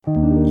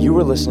You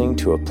were listening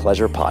to a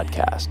Pleasure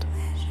Podcast.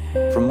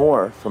 For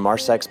more from our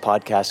Sex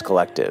Podcast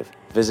Collective,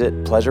 visit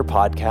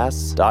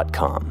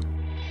pleasurepodcasts.com.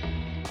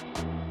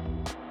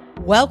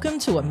 Welcome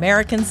to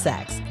American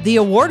Sex, the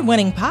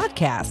award-winning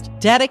podcast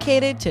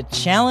dedicated to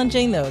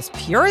challenging those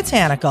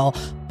puritanical,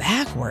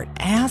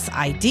 backward-ass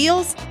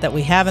ideals that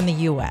we have in the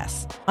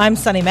U.S. I'm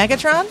Sunny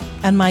Megatron,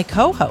 and my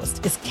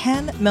co-host is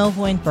Ken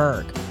Melvoin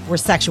Berg. We're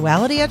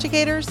sexuality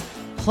educators,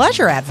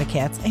 pleasure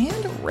advocates,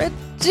 and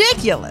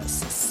ridiculous,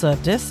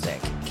 sadistic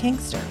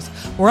kinksters.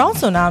 We're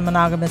also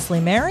non-monogamously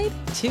married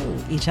to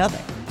each other.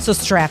 So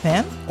strap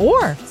in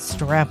or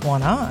strap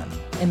one on.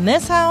 In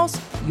this house,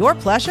 your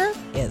pleasure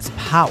is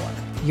power.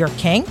 Your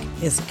kink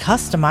is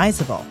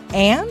customizable.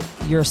 And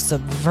your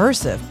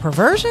subversive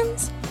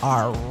perversions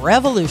are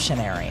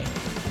revolutionary.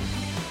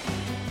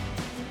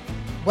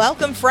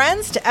 Welcome,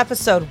 friends, to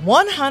episode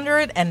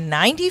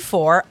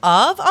 194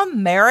 of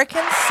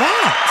American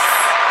Sex.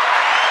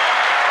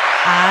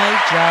 I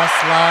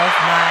just love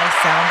my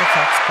sound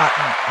effects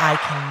button. I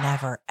can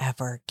never,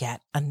 ever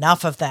get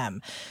enough of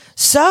them.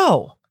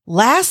 So,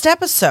 last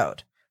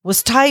episode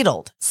was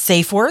titled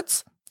Safe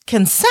Words,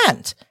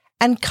 Consent,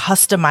 and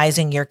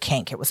Customizing Your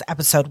Kink. It was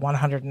episode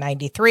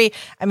 193.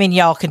 I mean,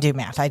 y'all can do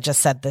math. I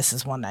just said this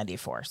is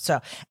 194. So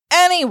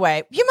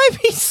anyway, you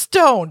might be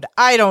stoned.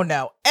 I don't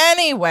know.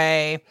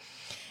 Anyway,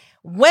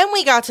 when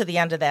we got to the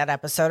end of that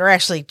episode, or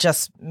actually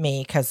just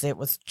me, because it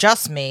was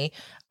just me,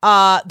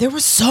 there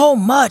was so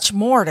much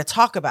more to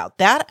talk about.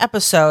 That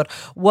episode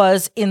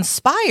was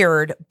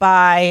inspired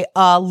by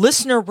a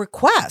listener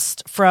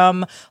request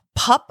from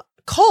Pup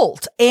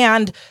Cult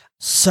and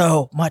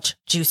so much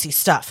juicy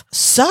stuff.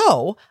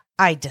 So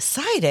I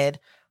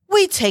decided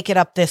we'd take it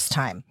up this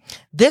time.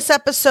 This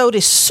episode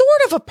is sort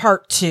of a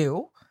part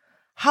 2.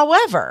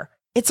 However,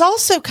 it's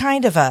also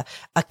kind of a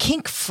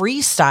kink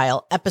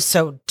freestyle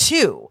episode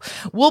 2.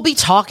 We'll be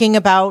talking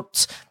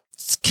about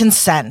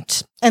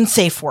consent and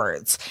safe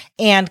words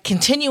and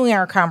continuing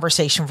our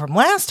conversation from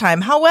last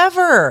time.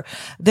 However,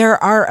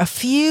 there are a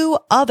few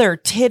other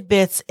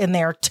tidbits in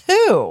there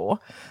too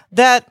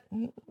that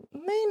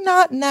may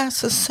not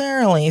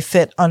necessarily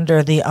fit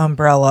under the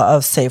umbrella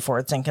of safe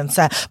words and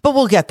consent, but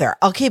we'll get there.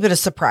 I'll keep it a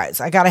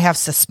surprise. I got to have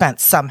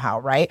suspense somehow,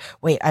 right?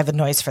 Wait, I have a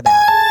noise for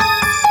that.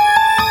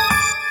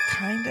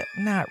 Kind of,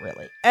 not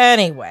really.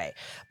 Anyway,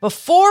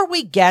 before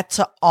we get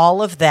to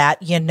all of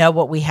that, you know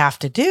what we have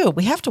to do?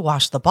 We have to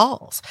wash the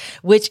balls,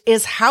 which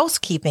is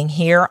housekeeping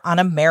here on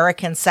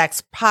American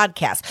Sex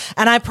Podcast.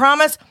 And I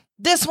promise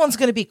this one's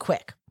going to be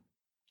quick.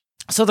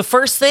 So the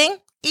first thing,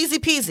 easy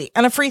peasy,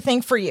 and a free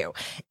thing for you.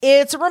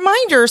 It's a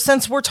reminder,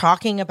 since we're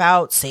talking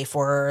about safe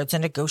words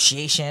and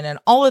negotiation and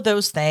all of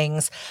those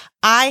things,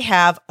 I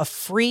have a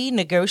free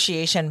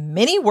negotiation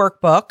mini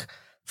workbook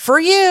for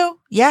you.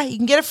 Yeah, you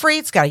can get it free.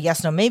 It's got a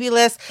yes, no, maybe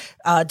list,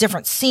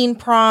 different scene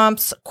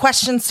prompts,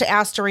 questions to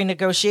ask during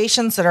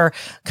negotiations that are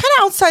kind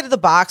of outside of the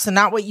box and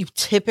not what you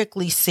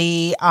typically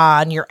see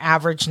on your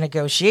average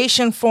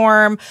negotiation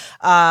form.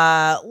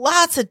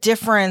 Lots of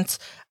different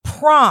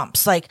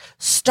prompts, like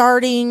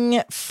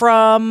starting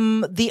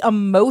from the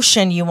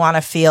emotion you want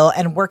to feel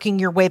and working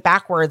your way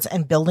backwards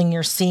and building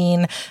your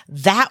scene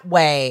that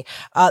way.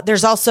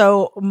 There's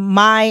also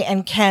my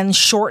and Ken's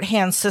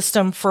shorthand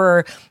system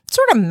for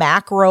sort of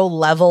macro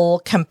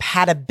level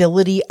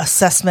compatibility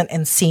assessment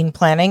and scene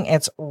planning.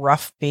 It's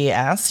rough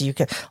BS. You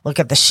can look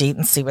at the sheet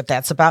and see what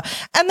that's about.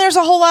 And there's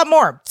a whole lot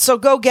more. So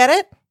go get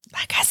it.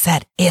 Like I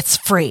said, it's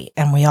free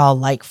and we all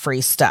like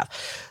free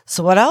stuff.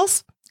 So what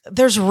else?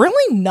 There's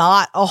really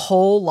not a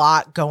whole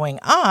lot going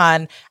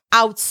on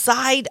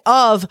outside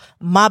of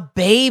my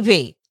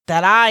baby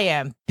that I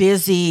am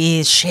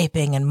busy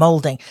shaping and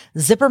molding,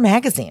 Zipper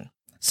Magazine.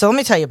 So let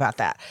me tell you about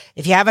that.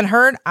 If you haven't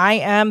heard, I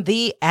am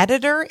the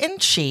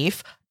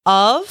editor-in-chief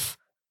of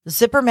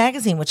Zipper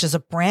Magazine, which is a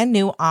brand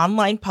new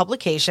online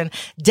publication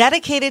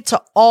dedicated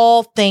to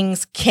all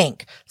things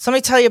kink. So let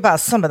me tell you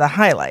about some of the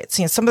highlights.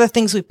 You know, some of the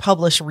things we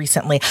published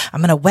recently. I'm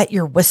going to wet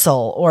your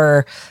whistle,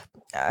 or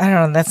I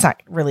don't know, that's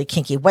not really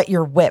kinky. Wet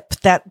your whip.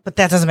 But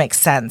that doesn't make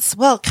sense.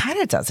 Well, it kind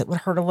of does. It would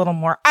hurt a little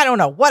more. I don't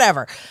know,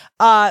 whatever.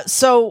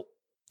 So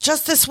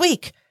just this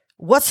week,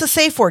 what's the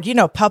safe word? You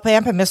know, Pup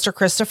Amp and Mr.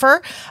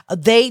 Christopher,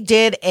 they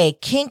did a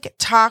Kink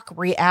Talk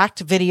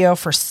React video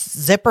for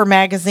Zipper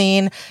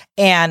Magazine,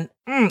 and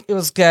it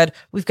was good.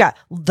 We've got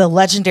the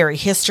legendary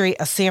history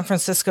of San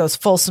Francisco's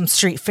Folsom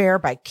Street Fair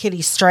by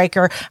Kitty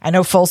Stryker. I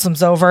know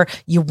Folsom's over.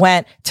 You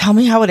went. Tell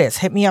me how it is.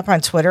 Hit me up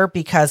on Twitter,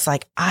 because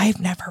I've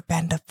never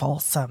been to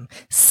Folsom.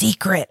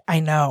 Secret. I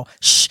know.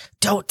 Shh.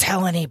 Don't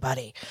tell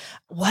anybody.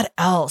 What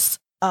else?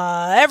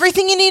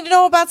 Everything you need to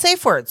know about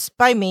safe words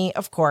by me,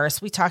 of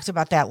course. We talked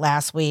about that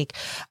last week.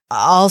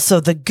 Also,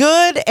 the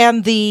good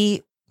and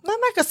the, I'm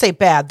not going to say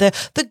bad,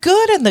 the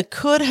good and the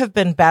could have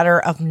been better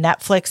of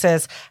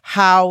Netflix's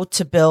How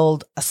to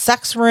Build a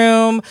Sex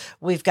Room.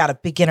 We've got a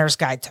beginner's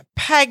guide to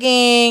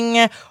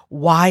pegging.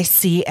 Why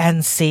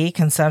CNC,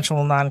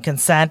 consensual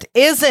non-consent,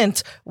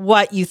 isn't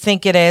what you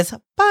think it is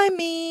by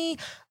me.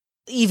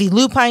 Evie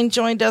Lupine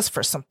joined us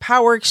for some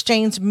power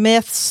exchange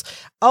myths.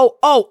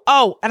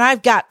 Oh, and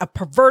I've got a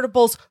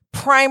Pervertibles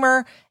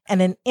primer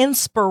and an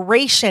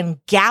inspiration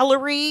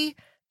gallery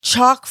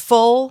chock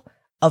full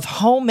of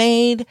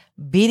homemade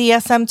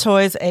BDSM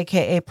toys,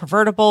 aka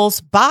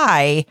Pervertibles,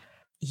 by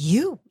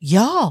you,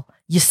 y'all.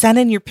 You send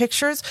in your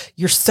pictures.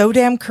 You're so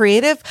damn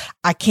creative.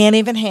 I can't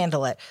even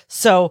handle it.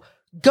 So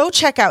go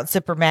check out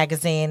Zipper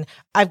Magazine.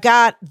 I've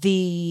got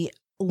the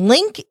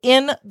link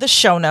in the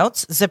show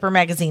notes,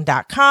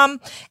 zippermagazine.com.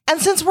 And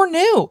since we're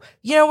new,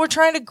 we're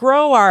trying to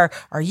grow our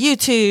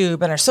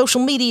YouTube and our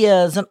social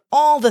medias and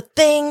all the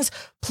things,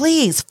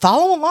 please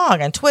follow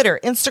along on Twitter,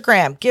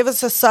 Instagram, give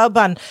us a sub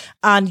on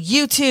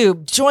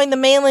YouTube, join the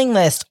mailing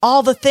list,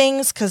 all the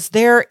things, because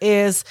there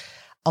is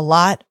a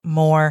lot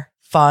more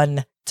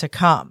fun to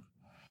come.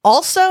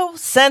 Also,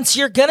 since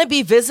you're going to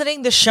be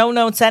visiting the show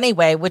notes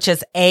anyway, which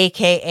is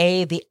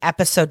AKA the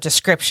episode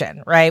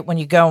description, right? When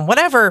you go on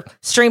whatever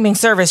streaming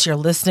service you're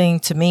listening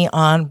to me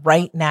on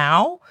right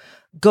now,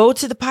 go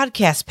to the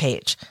podcast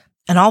page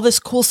and all this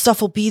cool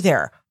stuff will be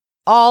there.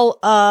 All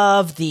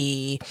of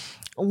the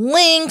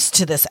links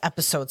to this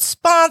episode's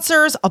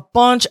sponsors, a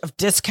bunch of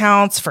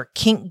discounts for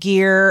kink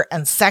gear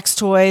and sex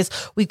toys.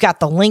 We've got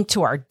the link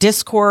to our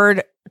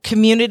Discord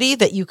community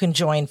that you can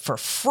join for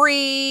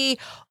free.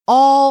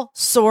 All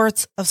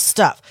sorts of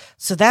stuff.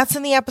 So that's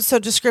in the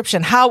episode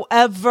description.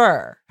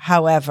 However,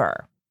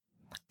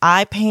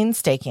 I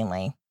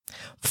painstakingly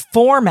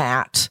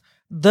format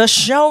the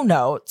show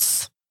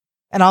notes,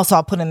 and also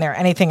I'll put in there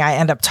anything I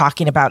end up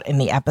talking about in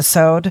the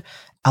episode.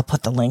 I'll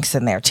put the links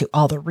in there to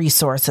all the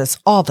resources,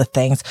 all the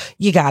things.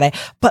 You got it.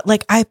 But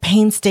I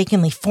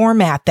painstakingly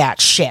format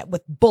that shit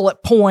with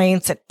bullet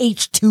points and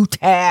H2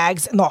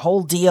 tags and the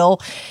whole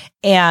deal.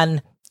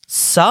 And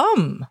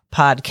some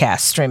podcast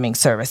streaming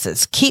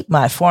services keep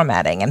my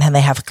formatting and they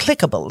have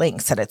clickable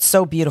links and it's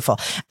so beautiful.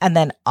 And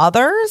then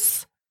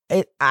others,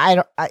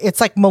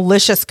 it's like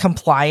malicious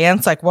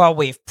compliance. Like, well,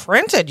 we've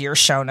printed your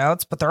show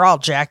notes, but they're all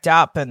jacked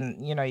up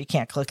and, you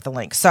can't click the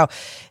link. So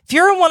if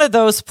you're in one of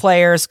those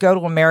players, go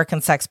to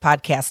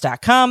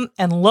americansexpodcast.com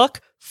and look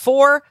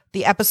for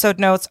the episode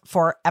notes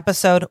for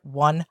episode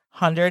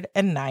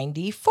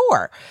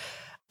 194.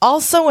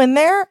 Also in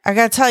there, I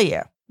got to tell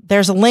you,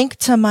 there's a link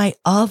to my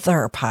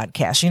other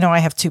podcast. I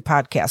have two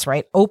podcasts,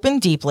 right? Open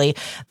Deeply,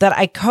 that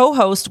I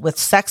co-host with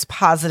sex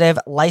positive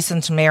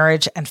licensed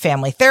marriage and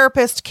family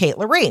therapist, Kate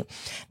Laree.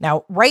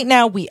 Now, right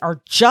now, we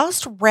are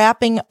just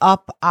wrapping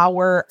up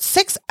our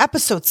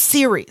 6-episode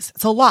series.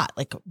 It's a lot,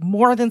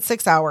 more than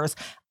 6 hours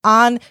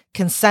on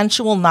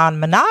consensual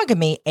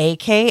non-monogamy,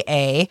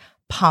 aka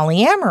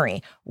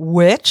polyamory,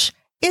 which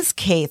is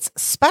Kate's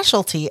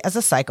specialty as a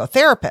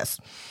psychotherapist.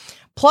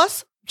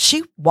 Plus,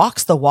 she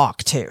walks the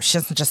walk too. She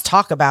doesn't just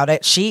talk about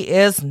it. She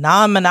is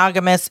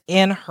non-monogamous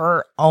in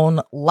her own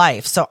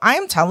life. So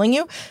I'm telling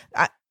you,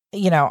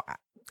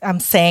 I'm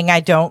saying I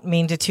don't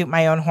mean to toot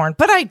my own horn,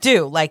 but I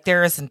do.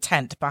 There is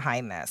intent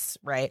behind this,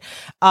 right?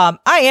 I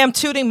am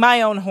tooting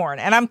my own horn,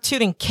 and I'm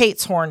tooting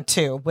Kate's horn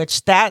too,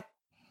 which that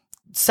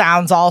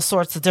sounds all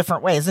sorts of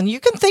different ways. And you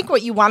can think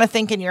what you want to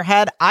think in your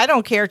head. I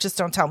don't care. Just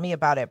don't tell me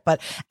about it.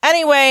 But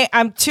anyway,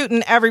 I'm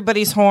tooting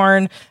everybody's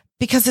horn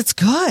because it's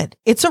good.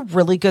 It's a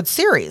really good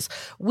series.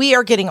 We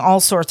are getting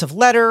all sorts of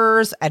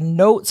letters and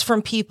notes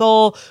from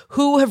people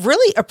who have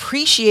really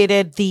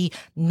appreciated the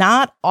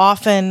not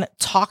often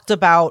talked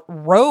about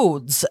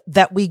roads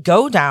that we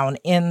go down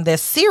in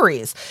this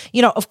series.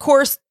 Of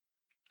course,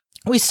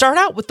 we start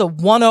out with the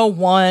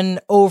 101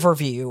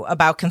 overview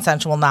about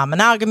consensual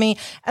non-monogamy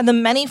and the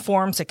many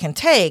forms it can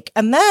take.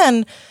 And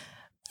then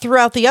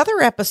throughout the other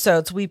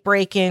episodes, we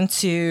break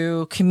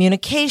into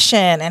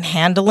communication and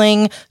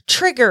handling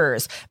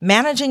triggers,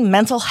 managing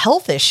mental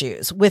health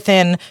issues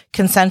within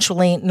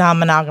consensually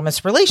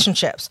non-monogamous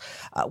relationships,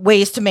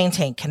 ways to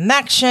maintain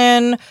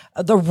connection,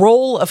 the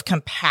role of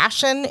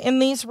compassion in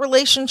these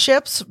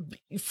relationships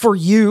for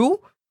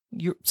you,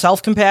 your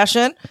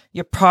self-compassion,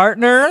 your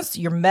partners,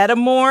 your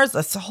metamors.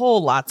 That's a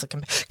whole lots of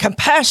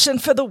compassion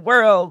for the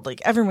world.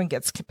 Everyone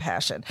gets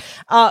compassion.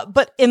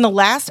 But in the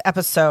last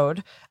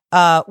episode,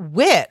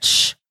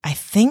 which I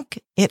think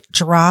it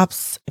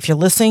drops, if you're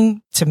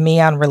listening to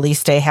me on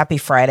release day, happy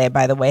Friday,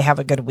 by the way, have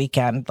a good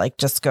weekend.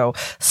 Just go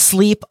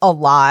sleep a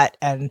lot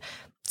and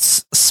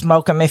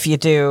smoke them if you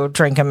do,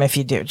 drink them if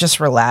you do,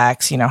 just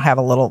relax, have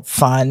a little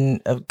fun,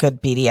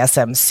 good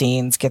BDSM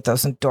scenes, get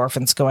those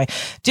endorphins going,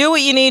 do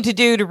what you need to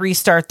do to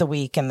restart the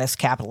week in this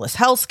capitalist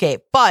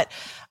hellscape. But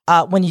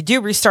when you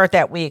do restart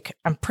that week,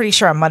 I'm pretty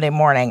sure on Monday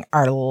morning,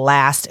 our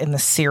last in the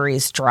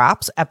series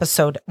drops,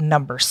 episode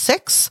number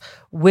 6,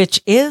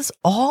 which is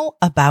all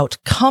about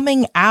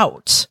coming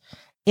out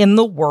in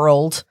the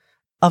world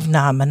of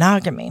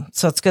non-monogamy.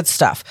 So it's good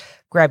stuff.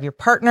 Grab your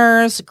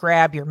partners,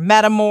 grab your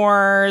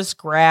metamors,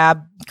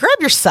 grab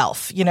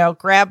yourself,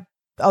 grab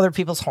other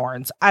people's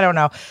horns. I don't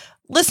know.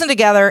 Listen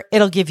together.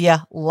 It'll give you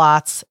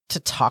lots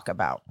to talk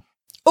about.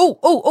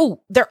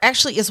 Oh, there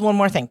actually is one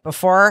more thing.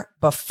 Before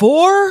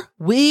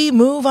we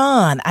move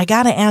on, I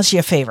got to ask you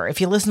a favor.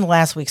 If you listen to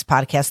last week's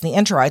podcast, in the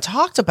intro, I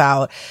talked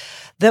about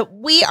that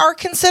we are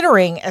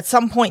considering at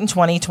some point in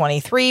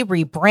 2023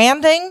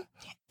 rebranding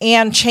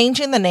and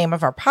changing the name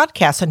of our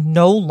podcast and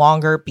no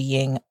longer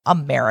being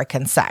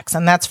American Sex.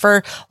 And that's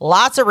for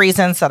lots of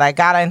reasons that I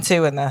got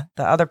into in the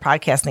other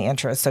podcast in the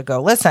intro, so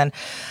go listen.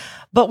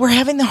 But we're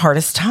having the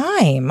hardest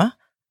time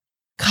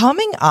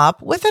coming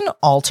up with an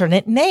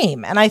alternate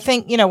name. And I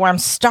think, where I'm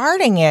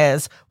starting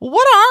is,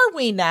 what are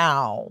we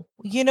now?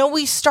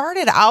 We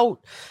started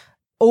out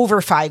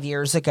over 5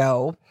 years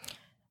ago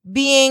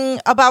being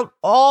about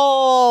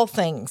all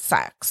things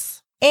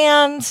sex.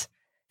 And,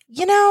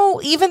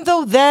 even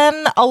though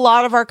then a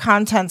lot of our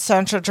content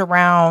centered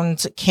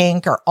around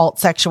kink or alt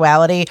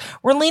sexuality,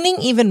 we're leaning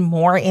even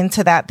more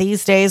into that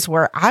these days,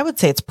 where I would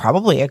say it's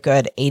probably a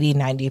good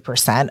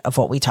 80-90% of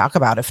what we talk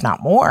about, if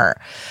not more.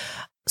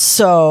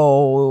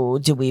 So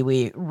do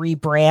we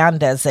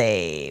rebrand as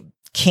a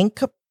kink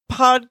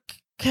podcast?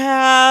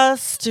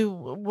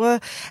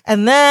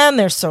 And then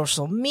there's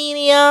social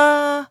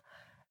media,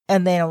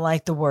 and they don't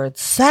like the word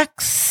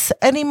sex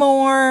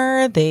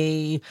anymore.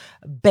 They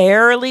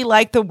barely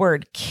like the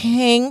word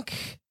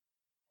kink.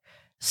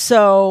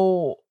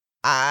 So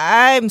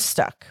I'm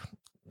stuck.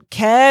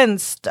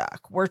 Ken's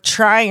stuck. We're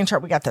trying.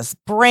 We got this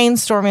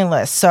brainstorming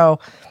list. So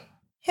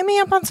hit me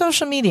up on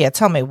social media.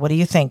 Tell me, what do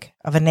you think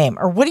of a name?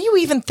 Or what do you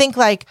even think,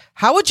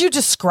 how would you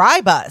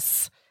describe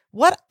us?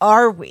 What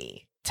are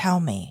we? Tell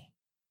me.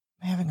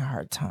 I'm having a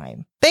hard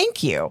time.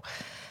 Thank you.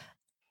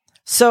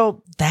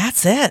 So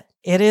that's it.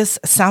 It is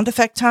sound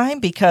effect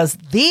time because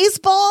these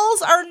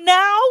balls are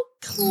now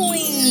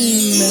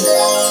clean.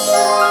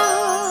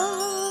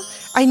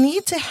 I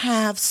need to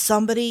have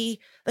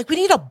somebody, we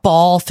need a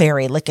ball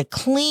fairy, a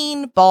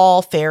clean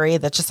ball fairy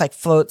that just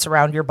floats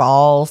around your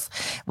balls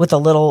with a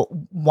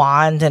little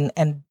wand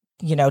and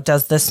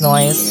does this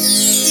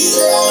noise.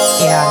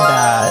 And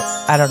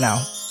I don't know.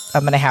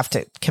 I'm going to have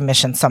to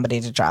commission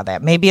somebody to draw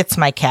that. Maybe it's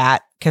my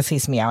cat because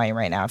he's meowing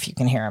right now, if you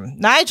can hear him.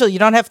 Nigel, you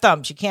don't have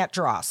thumbs. You can't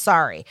draw.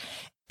 Sorry.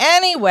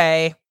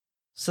 Anyway,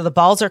 so the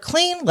balls are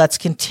clean. Let's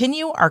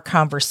continue our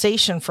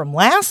conversation from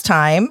last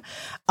time.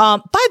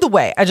 By the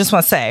way, I just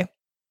want to say,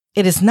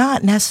 it is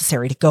not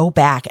necessary to go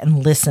back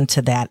and listen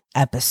to that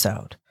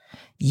episode.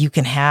 You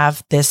can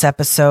have this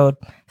episode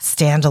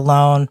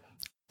standalone,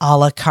 a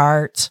la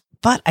carte,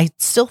 but I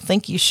still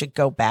think you should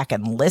go back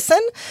and listen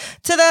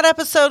to that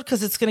episode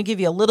because it's going to give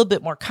you a little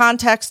bit more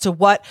context to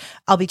what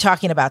I'll be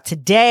talking about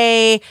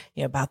today,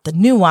 about the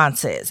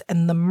nuances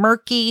and the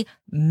murky,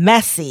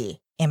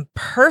 messy,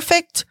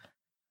 imperfect,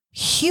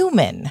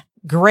 human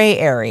gray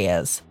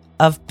areas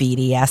of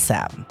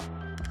BDSM.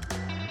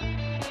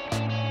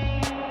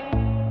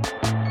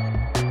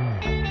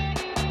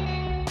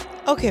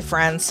 Okay,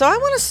 friends, so I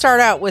want to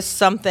start out with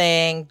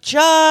something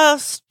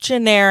just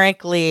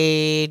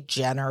generically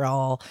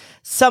general,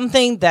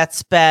 something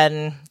that's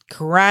been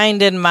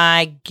grinding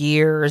my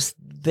gears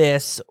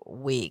this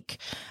week,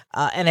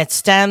 and it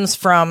stems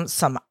from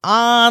some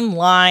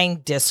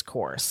online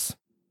discourse.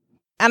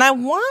 And I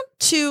want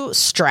to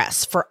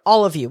stress for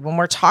all of you when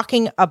we're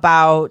talking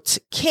about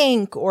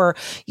kink or,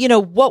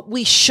 what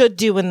we should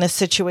do in this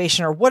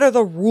situation or what are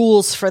the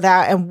rules for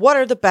that and what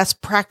are the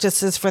best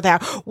practices for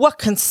that? What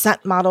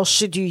consent model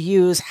should you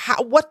use?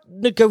 What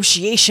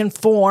negotiation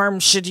form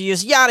should you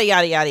use? Yada,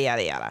 yada, yada,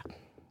 yada, yada.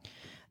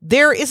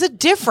 There is a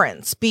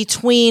difference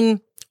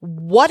between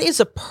what is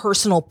a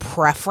personal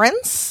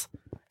preference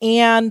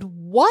and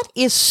what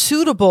is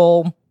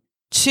suitable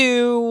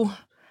to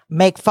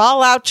make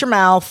fall out your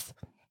mouth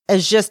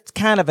as just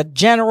kind of a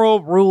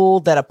general rule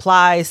that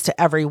applies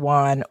to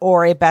everyone,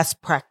 or a best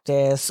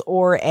practice,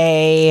 or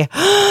a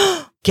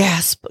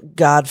gasp,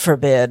 God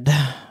forbid.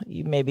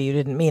 Maybe you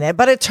didn't mean it,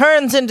 but it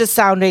turns into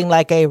sounding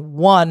like a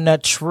one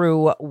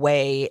true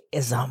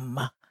way-ism.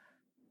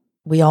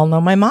 We all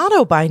know my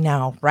motto by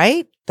now,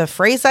 right? The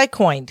phrase I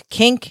coined,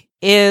 kink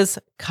is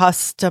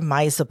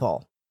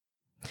customizable.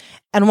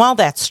 And while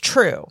that's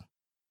true,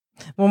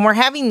 when we're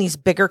having these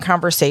bigger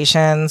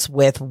conversations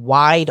with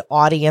wide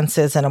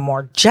audiences in a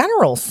more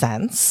general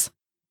sense,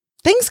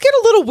 things get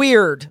a little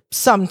weird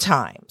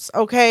sometimes,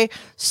 okay?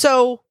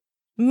 So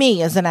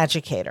me as an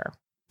educator,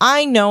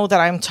 I know that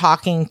I'm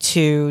talking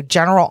to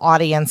general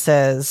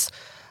audiences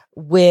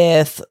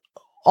with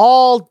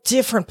all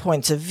different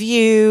points of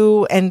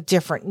view and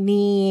different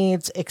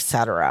needs,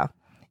 etc.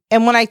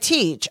 And when I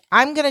teach,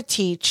 I'm going to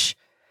teach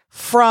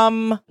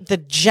from the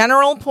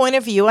general point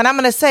of view. And I'm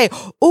going to say,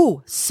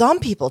 some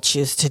people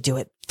choose to do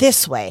it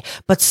this way,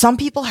 but some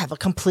people have a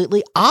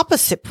completely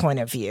opposite point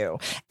of view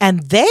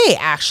and they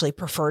actually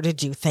prefer to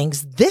do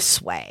things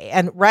this way.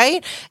 And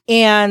right.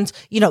 And,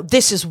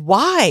 this is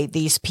why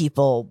these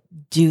people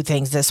do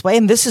things this way.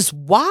 And this is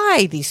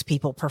why these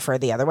people prefer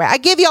the other way. I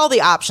give you all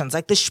the options,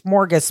 like the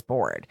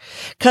smorgasbord,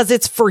 because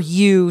it's for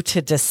you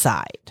to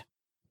decide.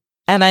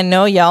 And I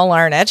know y'all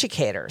aren't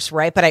educators,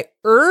 right? But I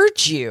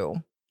urge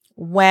you,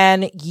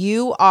 when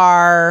you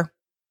are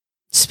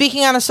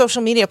speaking on a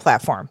social media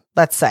platform,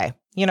 let's say,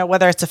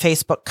 whether it's a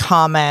Facebook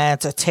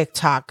comment, a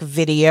TikTok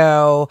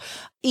video,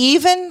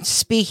 even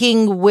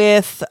speaking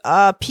with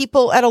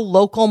people at a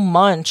local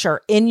munch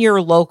or in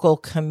your local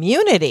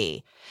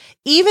community,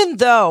 even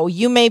though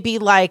you may be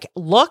like,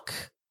 look,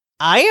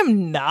 I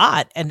am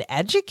not an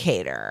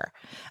educator.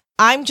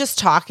 I'm just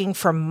talking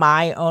from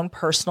my own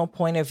personal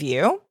point of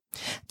view,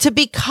 to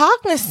be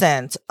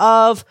cognizant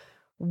of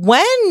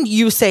when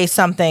you say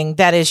something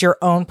that is your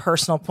own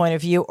personal point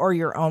of view or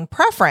your own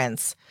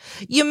preference,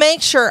 you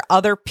make sure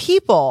other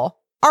people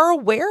are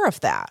aware of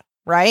that,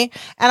 right?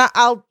 And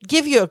I'll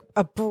give you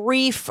a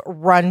brief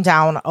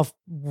rundown of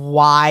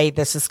why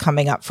this is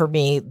coming up for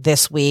me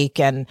this week.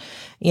 And,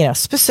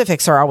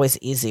 specifics are always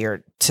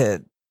easier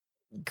to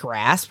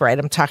grasp, right?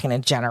 I'm talking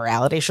in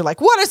generalities. You're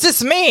like, what does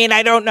this mean?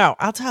 I don't know.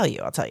 I'll tell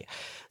you.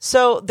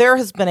 So there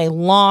has been a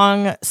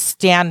long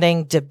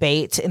standing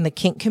debate in the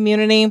kink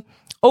community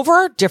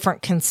over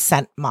different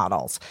consent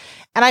models.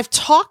 And I've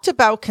talked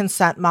about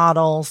consent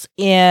models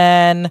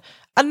in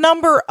a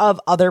number of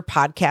other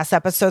podcast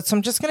episodes. So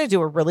I'm just going to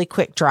do a really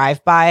quick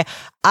drive-by.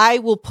 I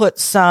will put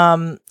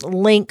some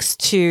links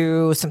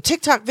to some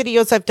TikTok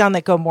videos I've done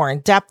that go more in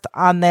depth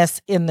on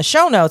this in the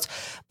show notes.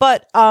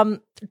 But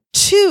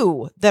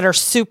two that are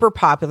super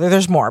popular,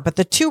 there's more, but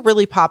the two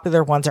really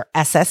popular ones are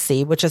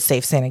SSC, which is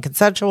safe, sane, and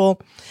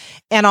consensual,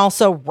 and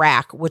also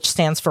RAC, which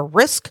stands for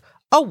Risk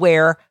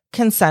Aware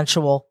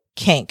Consensual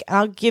Kink.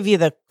 I'll give you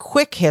the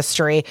quick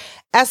history.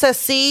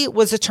 SSC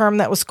was a term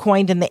that was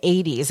coined in the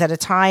 80s at a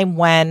time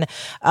when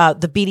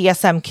the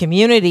BDSM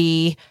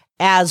community,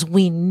 as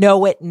we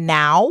know it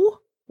now,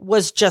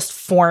 was just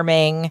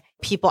forming.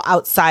 People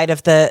outside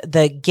of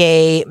the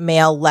gay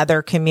male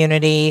leather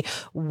community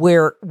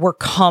were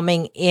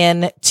coming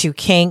in to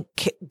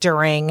kink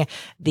during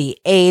the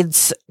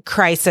AIDS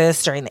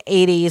crisis during the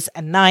 80s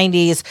and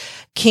 90s.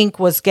 Kink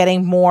was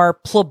getting more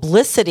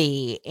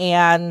publicity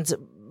and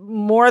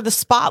more of the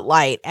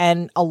spotlight,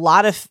 and a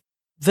lot of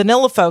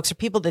vanilla folks or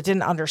people that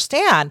didn't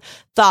understand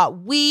thought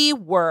we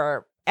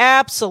were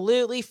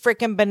absolutely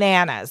freaking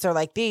bananas. They're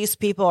like, these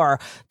people are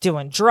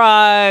doing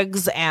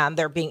drugs and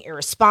they're being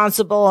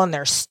irresponsible and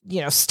they're,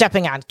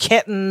 stepping on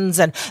kittens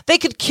and they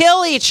could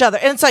kill each other.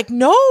 And it's like,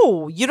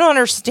 no, you don't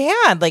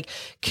understand. Like,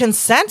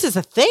 consent is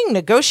a thing.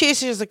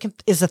 Negotiation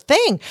is a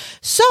thing.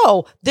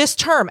 So this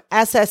term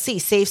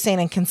SSC, safe, sane,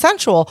 and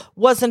consensual,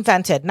 was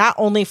invented not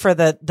only for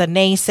the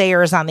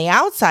naysayers on the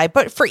outside,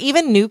 but for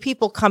even new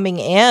people coming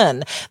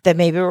in that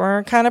maybe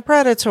were kind of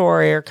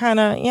predatory or kind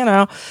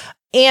of,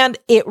 and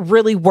it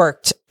really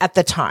worked at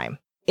the time.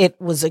 It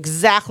was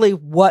exactly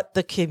what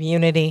the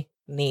community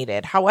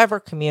needed. However,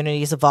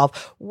 communities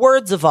evolve,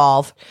 words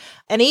evolve,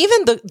 and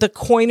even the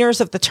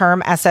coiners of the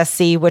term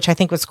SSC, which I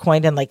think was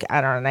coined in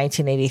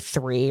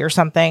 1983 or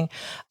something,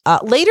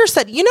 later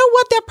said, you know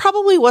what, that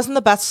probably wasn't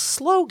the best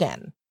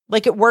slogan.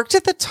 Like, it worked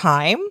at the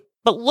time,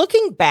 but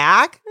looking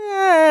back,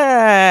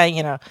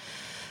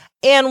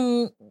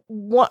 And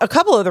a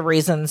couple of the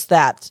reasons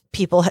that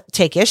people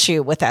take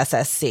issue with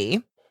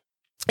SSC,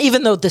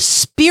 even though the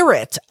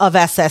spirit of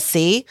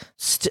SSC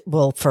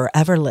will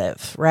forever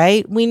live,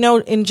 right? We know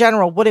in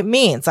general what it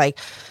means. Like,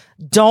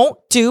 don't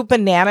do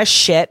banana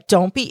shit.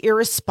 Don't be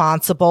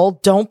irresponsible.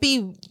 Don't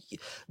be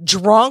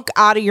drunk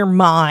out of your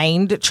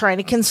mind trying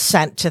to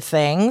consent to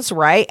things,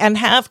 right? And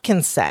have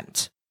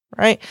consent,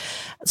 right?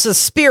 So the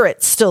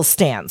spirit still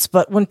stands.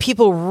 But when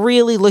people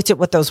really looked at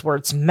what those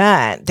words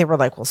meant, they were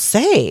like, well,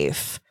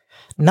 safe.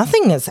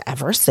 Nothing is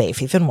ever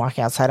safe, even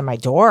walking outside of my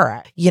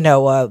door.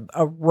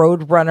 A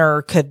road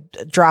runner could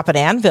drop an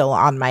anvil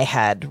on my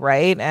head,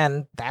 right?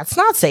 And that's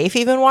not safe,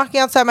 even walking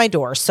outside my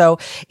door. So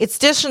it's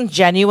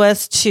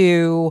disingenuous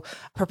to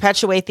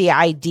perpetuate the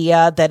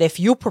idea that if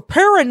you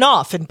prepare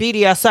enough in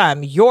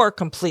BDSM, you're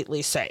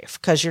completely safe,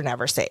 because you're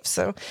never safe.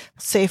 So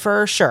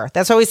safer, sure.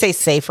 That's why we say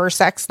safer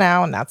sex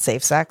now and not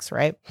safe sex,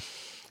 right?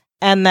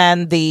 And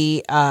then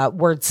the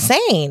word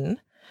sane.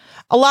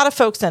 A lot of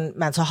folks in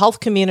mental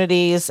health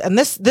communities, and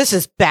this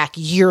is back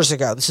years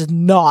ago. This is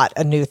not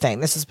a new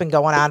thing. This has been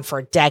going on for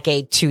a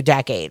decade, 2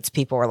 decades.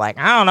 People were like,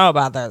 I don't know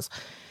about this.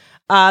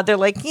 They're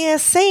like, yeah,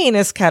 sane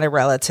is kind of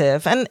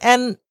relative.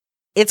 And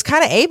it's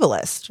kind of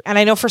ableist. And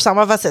I know for some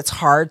of us, it's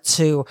hard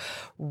to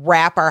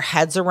wrap our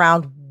heads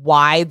around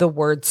why the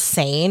word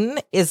sane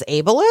is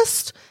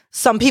ableist.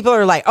 Some people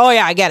are like, oh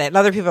yeah, I get it. And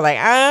other people are like,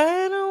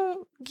 I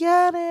don't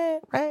get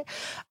it, right?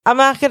 I'm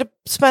not going to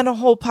spend a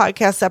whole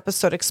podcast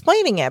episode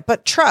explaining it,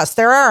 but trust,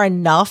 there are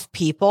enough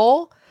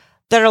people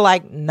that are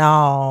like,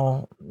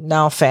 no,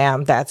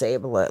 fam, that's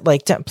ableist.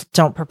 Like,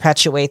 don't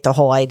perpetuate the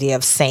whole idea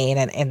of sane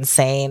and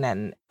insane,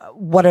 and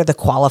what are the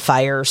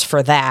qualifiers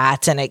for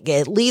that? And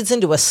it leads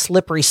into a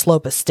slippery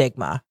slope of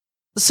stigma.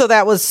 So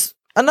that was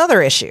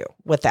another issue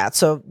with that.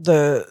 So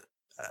the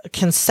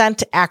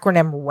consent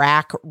acronym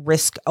RAC,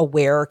 Risk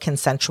Aware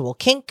Consensual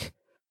Kink,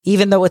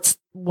 even though it's,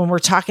 when we're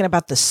talking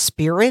about the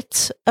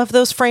spirit of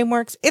those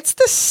frameworks, it's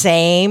the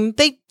same.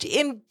 They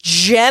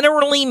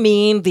generally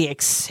mean the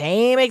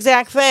same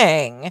exact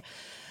thing.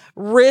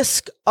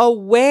 Risk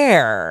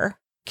aware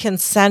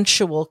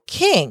consensual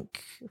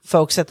kink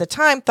folks at the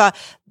time thought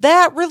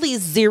that really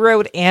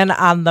zeroed in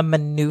on the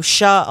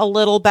minutia a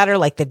little better,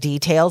 like the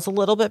details a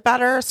little bit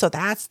better. So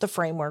that's the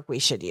framework we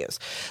should use.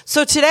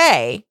 So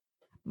today,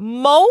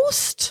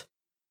 most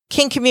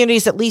kink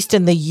communities, at least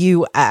in the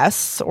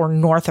US or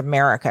North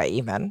America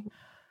even,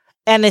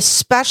 and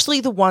especially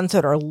the ones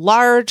that are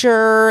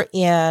larger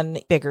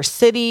in bigger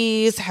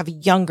cities, have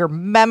younger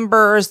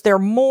members, they're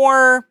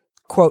more,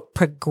 quote,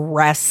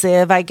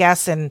 progressive, I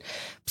guess, in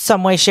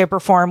some way, shape, or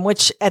form,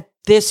 which at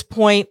this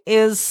point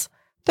is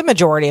the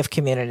majority of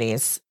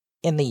communities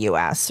in the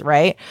US,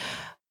 right?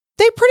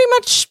 They pretty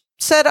much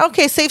said,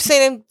 okay, safe,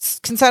 sane, and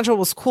consensual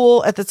was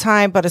cool at the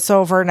time, but it's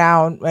over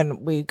now.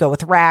 And we go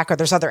with RAC, or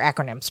there's other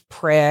acronyms,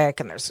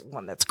 PRIC, and there's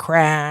one that's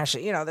CRASH,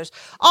 there's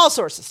all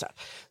sorts of stuff.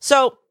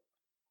 So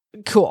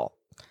cool.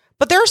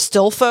 But there are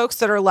still folks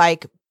that are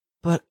like,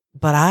 but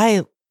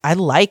I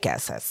like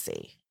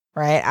SSC,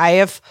 right? I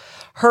have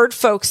heard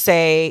folks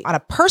say on a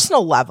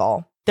personal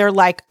level, they're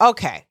like,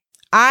 okay,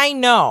 I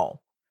know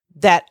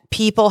that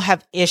people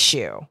have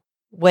issue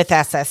with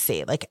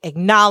SSC, like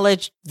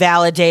acknowledged,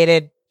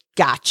 validated,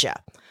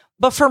 gotcha.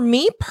 But for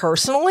me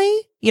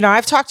personally,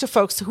 I've talked to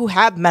folks who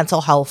have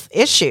mental health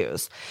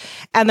issues,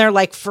 and they're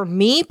like, for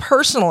me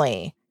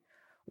personally,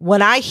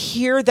 when I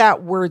hear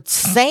that word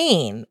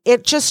sane,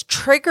 it just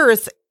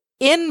triggers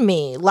in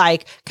me,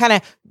 like kind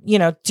of,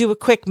 do a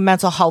quick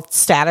mental health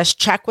status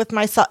check with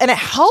myself. And it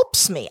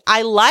helps me.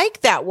 I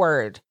like that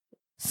word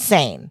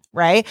sane,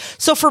 right?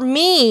 So for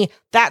me,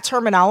 that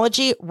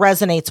terminology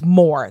resonates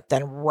more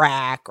than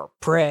RAC or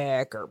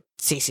PRIC or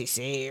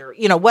CCC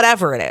or,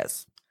 whatever it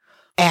is.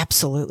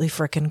 Absolutely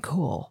freaking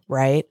cool,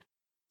 right?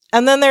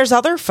 And then there's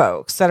other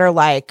folks that are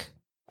like,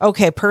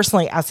 okay,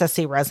 personally,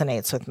 SSC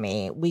resonates with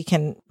me. We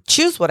can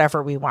choose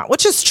whatever we want,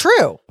 which is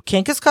true.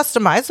 Kink is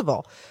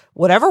customizable.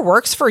 Whatever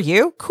works for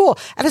you, cool.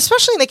 And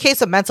especially in the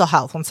case of mental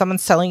health, when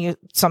someone's telling you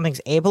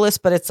something's ableist,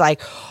 but it's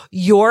like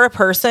you're a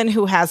person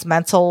who has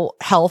mental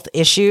health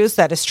issues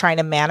that is trying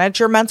to manage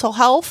your mental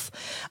health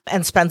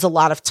and spends a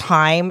lot of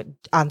time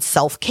on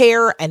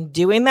self-care and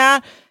doing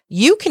that,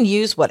 you can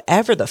use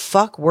whatever the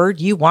fuck word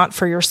you want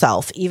for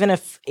yourself, even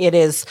if it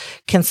is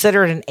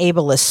considered an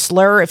ableist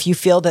slur. If you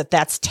feel that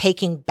that's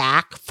taking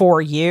back for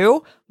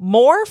you,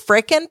 more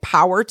frickin'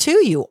 power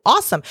to you.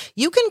 Awesome.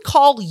 You can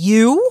call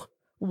you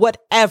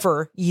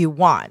whatever you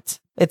want.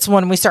 It's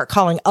when we start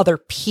calling other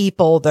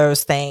people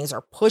those things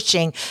or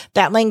pushing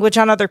that language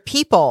on other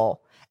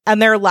people.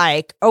 And they're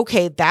like,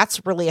 okay,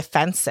 that's really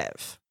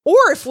offensive. Or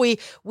if we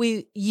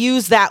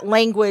use that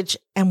language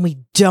and we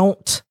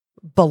don't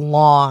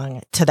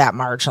belong to that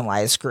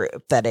marginalized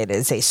group that it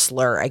is a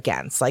slur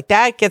against, like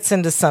that gets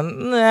into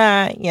some,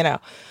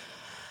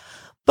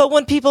 But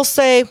when people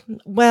say,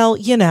 well,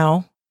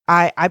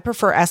 I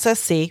prefer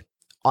SSC,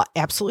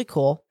 absolutely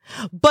cool.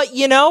 But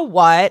you know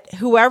what?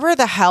 Whoever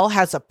the hell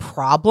has a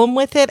problem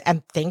with it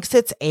and thinks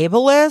it's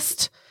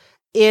ableist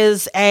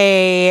is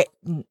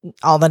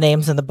all the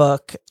names in the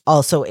book,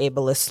 also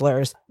ableist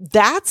slurs.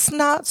 That's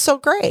not so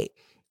great.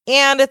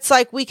 And it's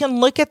like, we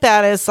can look at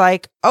that as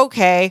like,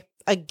 okay,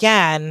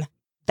 again,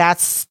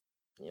 that's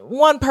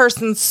one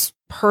person's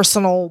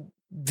personal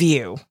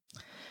view.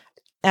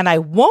 And I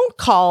won't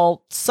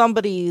call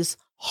somebody's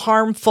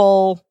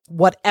harmful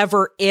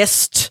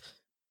whatever-ist,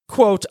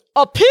 quote,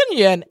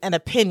 opinion an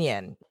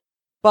opinion.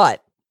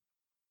 But,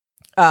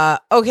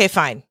 okay,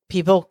 fine.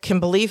 People can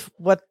believe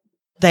what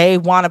they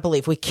want to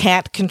believe. We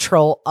can't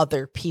control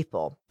other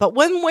people. But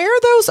when we're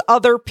those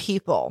other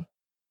people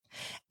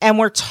and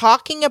we're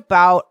talking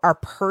about our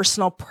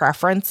personal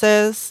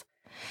preferences,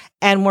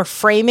 and we're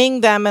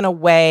framing them in a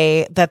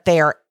way that they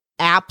are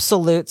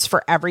absolutes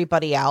for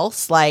everybody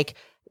else. Like,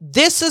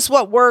 this is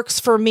what works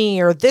for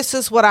me, or this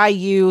is what I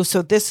use,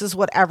 so this is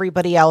what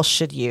everybody else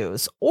should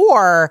use.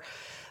 Or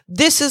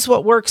this is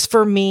what works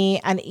for me,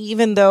 and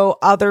even though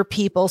other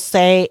people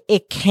say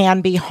it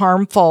can be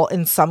harmful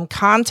in some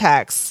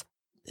contexts,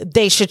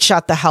 they should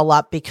shut the hell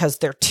up because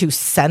they're too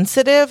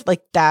sensitive.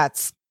 Like,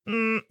 that's...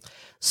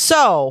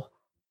 So,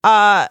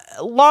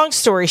 long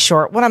story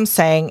short, what I'm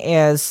saying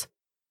is,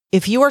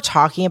 if you are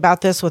talking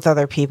about this with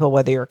other people,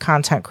 whether you're a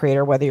content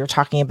creator, whether you're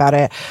talking about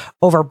it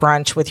over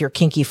brunch with your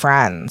kinky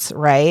friends,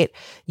 right?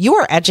 You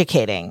are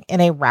educating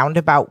in a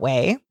roundabout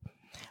way.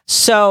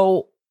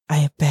 So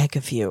I beg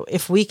of you,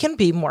 if we can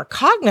be more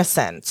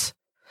cognizant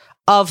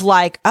of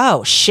like,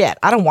 oh shit,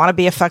 I don't want to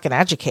be a fucking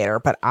educator,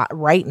 but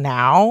right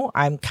now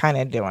I'm kind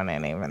of doing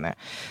it even there.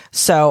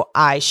 So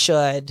I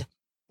should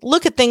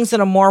look at things in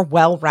a more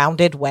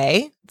well-rounded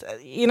way.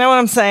 You know what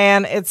I'm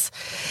saying? It's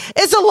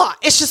a lot.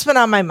 It's just been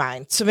on my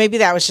mind. So maybe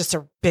that was just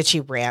a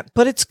bitchy rant,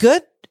 but it's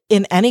good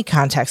in any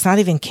context, not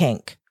even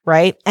kink,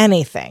 right?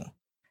 Anything.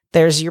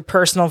 There's your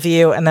personal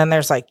view, and then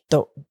there's like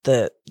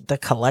the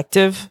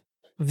collective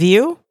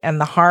view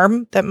and the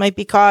harm that might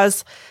be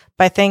caused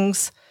by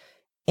things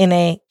in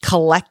a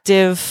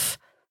collective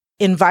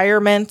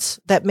environment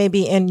that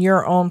maybe in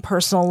your own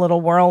personal little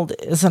world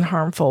isn't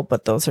harmful,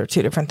 but those are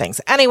two different things.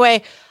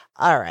 Anyway,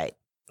 all right.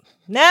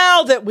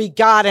 now that we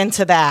got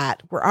into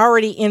that, we're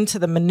already into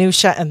the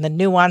minutia and the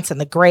nuance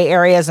and the gray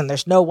areas, and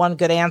there's no one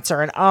good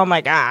answer. And oh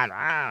my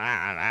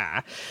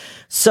God.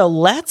 So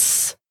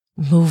let's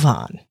move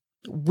on.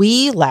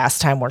 We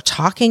last time were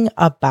talking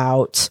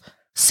about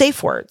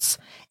safe words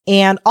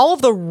and all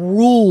of the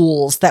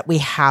rules that we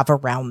have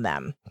around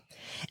them.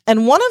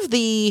 And one of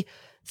the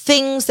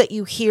things that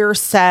you hear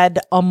said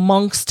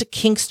amongst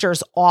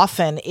kinksters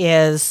often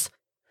is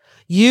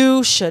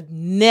you should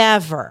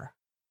never,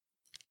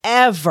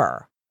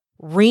 ever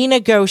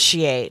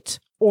renegotiate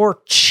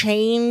or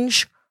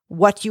change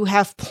what you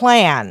have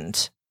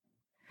planned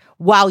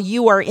while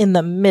you are in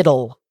the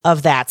middle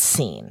of that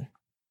scene.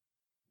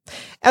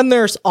 And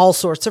there's all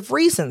sorts of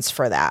reasons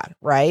for that,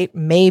 right?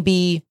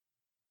 Maybe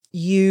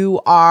you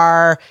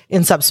are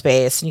in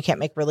subspace and you can't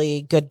make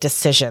really good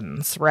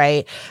decisions,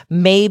 right?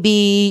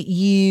 Maybe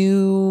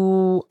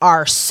you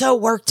are so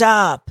worked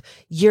up,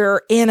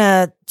 you're in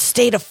a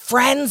state of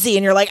frenzy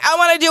and you're like, I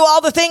want to do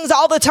all the things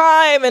all the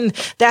time. And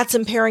that's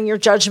impairing your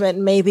judgment.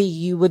 And maybe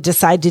you would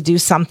decide to do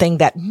something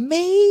that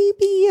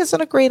maybe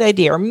isn't a great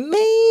idea, or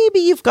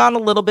maybe you've gone a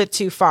little bit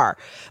too far,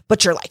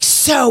 but you're like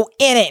so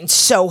in it and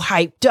so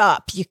hyped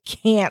up. You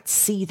can't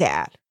see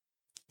that.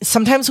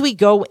 Sometimes we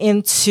go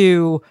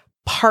into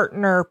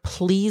partner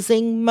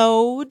pleasing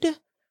mode.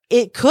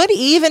 It could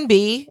even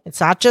be, it's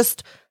not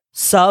just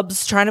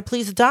subs trying to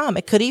please a dom.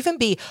 It could even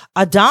be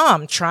a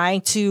dom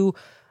trying to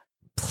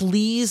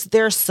please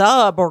their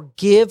sub or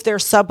give their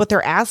sub what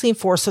they're asking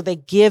for. So they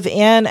give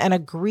in and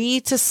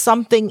agree to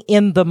something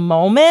in the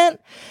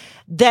moment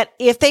that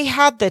if they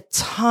had the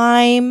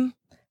time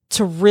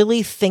to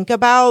really think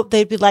about,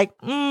 they'd be like,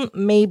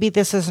 maybe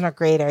this isn't a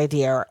great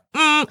idea, or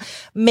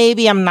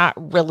maybe I'm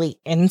not really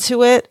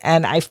into it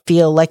and I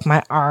feel like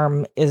my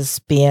arm is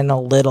being a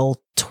little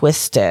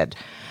twisted.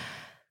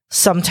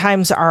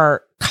 Sometimes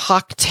our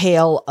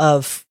cocktail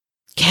of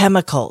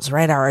chemicals,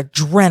 right, our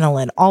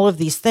adrenaline, all of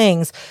these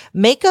things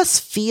make us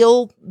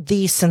feel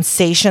the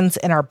sensations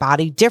in our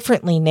body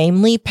differently,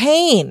 namely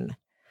pain.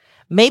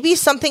 Maybe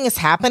something is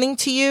happening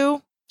to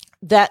you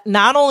that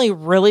not only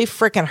really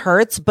freaking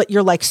hurts, but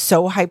you're like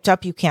so hyped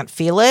up you can't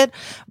feel it,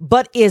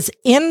 but is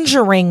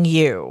injuring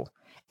you.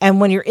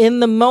 And when you're in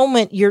the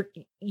moment,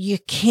 you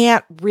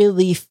can't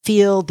really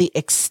feel the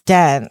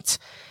extent,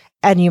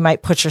 and you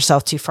might put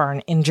yourself too far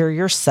and injure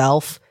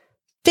yourself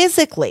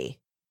physically.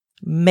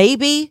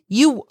 Maybe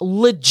you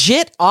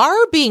legit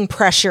are being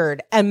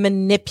pressured and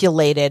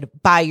manipulated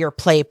by your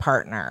play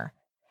partner.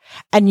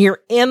 And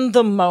you're in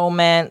the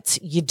moment,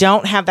 you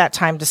don't have that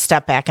time to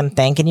step back and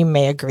think, and you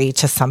may agree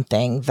to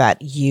something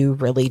that you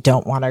really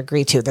don't want to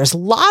agree to. There's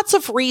lots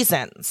of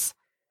reasons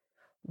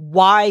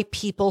why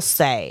people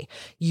say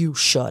you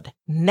should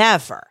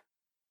never,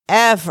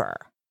 ever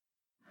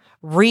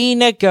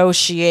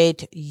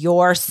renegotiate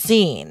your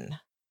scene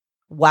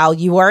while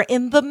you are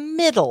in the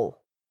middle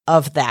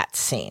of that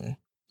scene.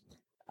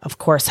 Of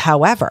course,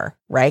 however,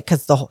 right?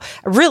 Because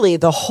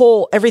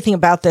everything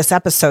about this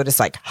episode is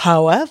like,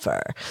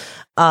 however,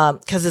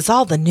 because it's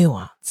all the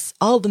nuance,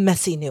 all the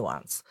messy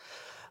nuance.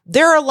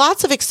 There are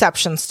lots of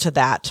exceptions to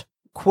that,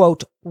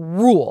 quote,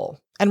 rule.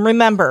 And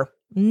remember,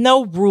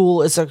 no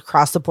rule is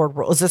across the board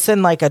rule. Is this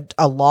in like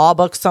a law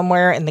book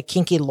somewhere in the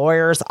kinky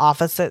lawyer's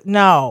office?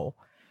 No,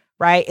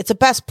 right? It's a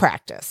best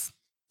practice.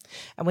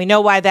 And we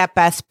know why that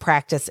best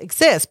practice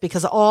exists,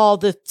 because all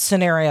the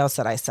scenarios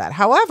that I said.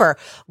 However,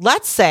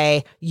 let's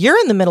say you're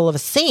in the middle of a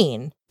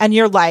scene and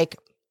you're like,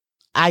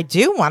 I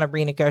do want to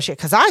renegotiate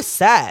because I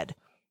said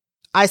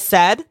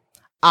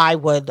I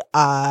would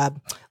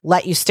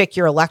let you stick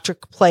your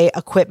electric play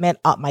equipment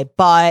up my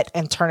butt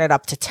and turn it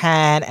up to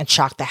 10 and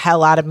shock the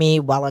hell out of me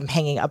while I'm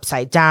hanging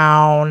upside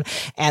down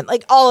and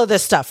like all of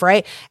this stuff,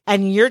 right?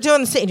 And you're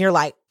doing this and you're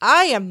like,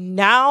 I am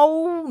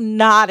now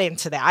not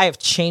into that. I have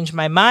changed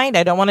my mind.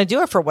 I don't want to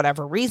do it for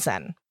whatever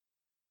reason.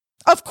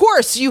 Of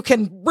course, you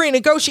can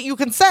renegotiate. You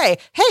can say,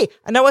 hey,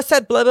 I know I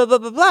said blah, blah, blah,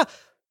 blah, blah.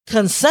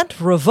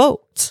 Consent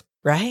revoked,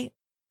 right?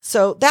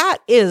 So that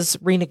is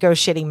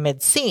renegotiating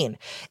mid-scene.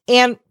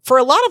 And for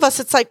a lot of us,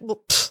 it's like,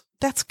 well,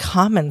 that's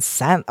common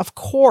sense, of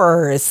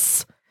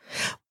course.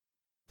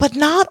 But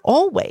not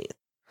always.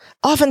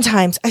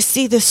 Oftentimes, I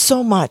see this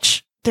so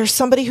much. There's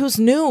somebody who's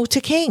new to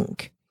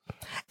kink,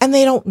 and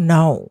they don't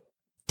know.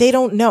 They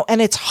don't know.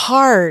 And it's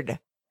hard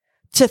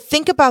to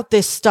think about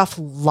this stuff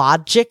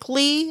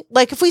logically.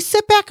 Like if we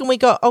sit back and we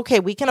go, okay,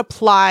 we can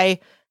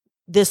apply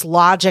this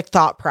logic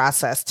thought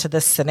process to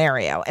this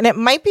scenario. And it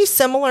might be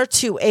similar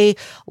to a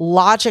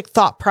logic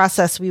thought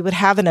process we would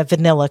have in a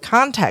vanilla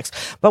context.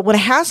 But when it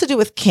has to do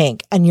with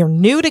kink and you're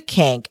new to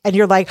kink and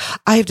you're like,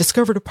 I have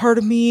discovered a part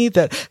of me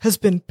that has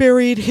been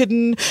buried,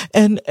 hidden,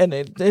 and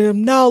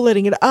I'm now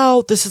letting it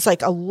out. This is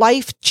like a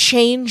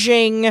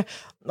life-changing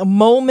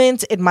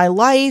moment in my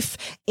life.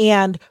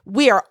 And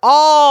we are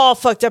all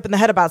fucked up in the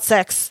head about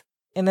sex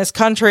in this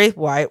country.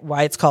 Why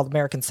it's called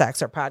American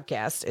Sex, our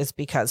podcast, is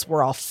because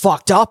we're all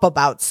fucked up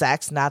about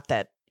sex. Not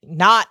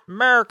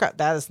America.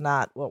 That is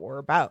not what we're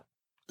about.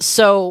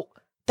 So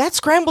that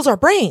scrambles our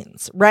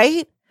brains,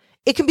 right?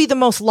 it can be the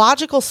most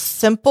logical,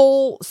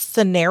 simple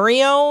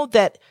scenario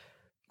that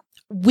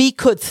we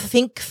could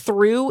think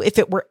through. If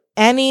it were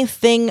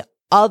anything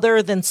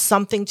other than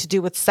something to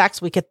do with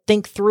sex, we could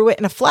think through it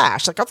in a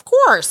flash. Like, of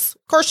course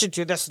you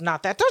do this,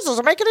 not that. This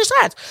doesn't make any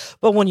sense.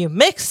 But when you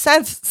mix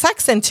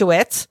sex into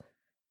it,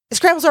 it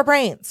scrambles our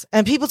brains.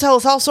 And people tell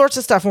us all sorts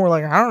of stuff. And we're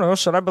like, I don't know.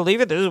 Should I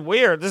believe it? This is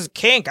weird. This is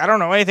kink. I don't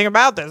know anything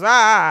about this.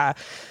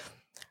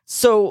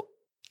 So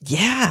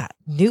yeah,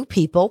 new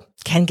people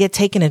can get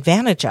taken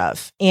advantage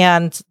of.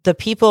 And the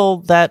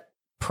people that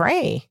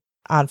prey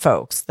on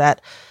folks,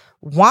 that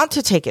want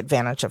to take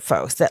advantage of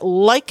folks, that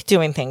like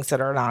doing things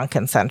that are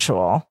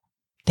non-consensual,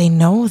 they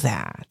know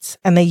that.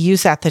 And they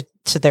use that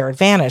to their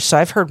advantage. So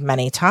I've heard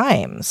many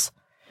times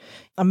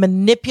a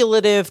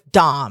manipulative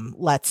dom,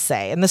 let's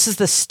say, and this is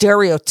the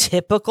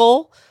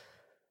stereotypical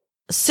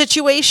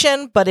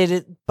situation, but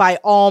by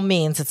all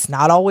means, it's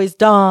not always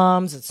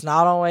doms. It's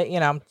not always,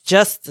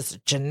 just this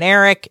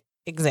generic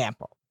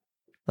example.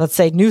 Let's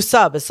say new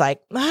sub is like,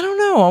 I don't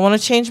know. I want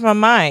to change my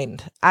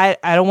mind. I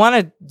don't want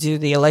to do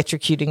the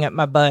electrocuting at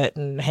my butt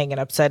and hanging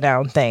upside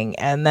down thing.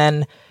 And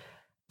then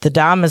the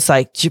dom is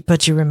like,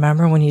 but you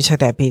remember when you took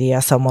that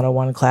BDSM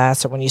 101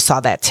 class, or when you saw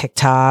that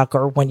TikTok,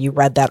 or when you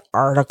read that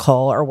article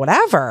or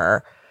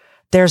whatever,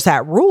 there's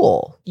that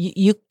rule.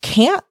 You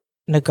can't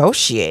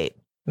negotiate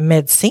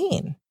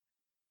mid-scene.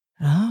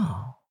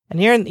 Oh.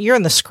 And you're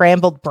in the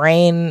scrambled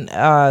brain,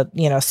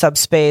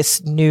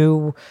 subspace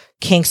new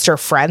kinkster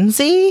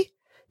frenzy.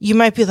 You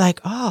might be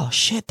like, oh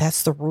shit,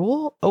 that's the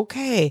rule?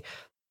 Okay.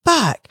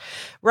 Fuck.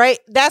 Right?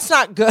 That's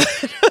not good.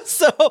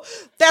 So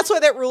that's why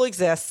that rule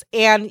exists.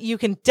 And you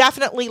can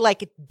definitely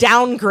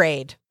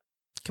downgrade.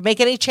 You can make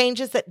any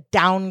changes that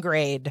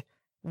downgrade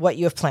what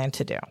you have planned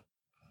to do.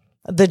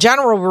 The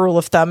general rule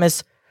of thumb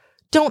is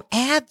don't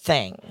add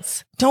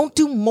things. Don't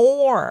do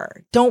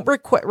more. Don't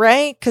request,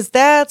 right? Because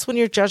that's when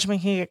your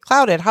judgment can get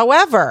clouded.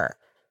 However,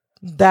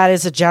 that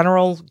is a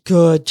general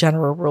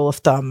rule of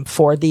thumb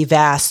for the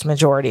vast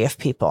majority of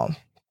people.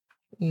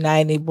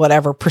 90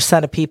 whatever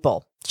percent of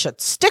people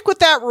should stick with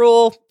that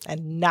rule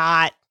and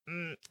not.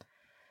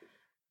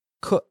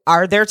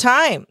 Are there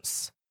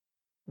times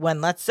when,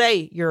 let's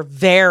say, you're a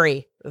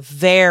very,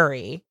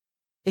 very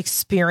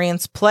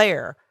experienced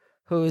player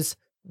who's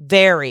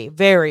very,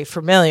 very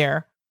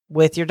familiar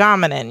with your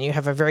dominant, you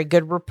have a very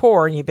good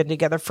rapport, and you've been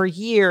together for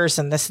years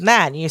and this and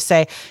that, and you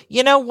say,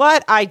 you know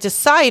what, I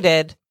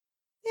decided,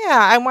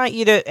 I want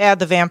you to add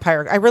the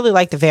vampire. I really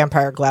like the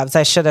vampire gloves.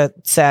 I should have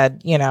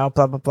said, blah,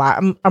 blah, blah.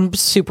 I'm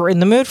super in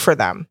the mood for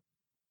them.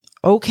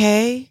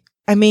 Okay.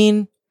 I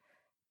mean,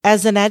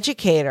 as an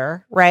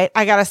educator, right,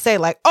 I got to say,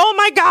 oh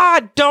my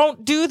God,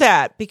 don't do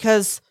that,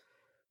 because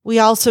we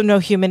also know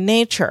human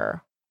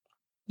nature.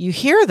 You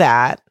hear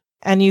that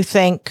and you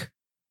think,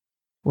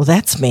 well,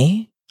 that's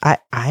me.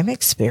 I'm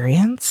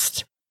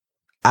experienced.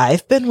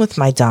 I've been with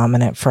my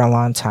dominant for a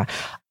long time.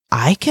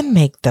 I can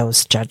make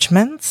those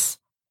judgments.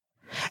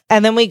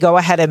 And then we go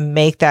ahead and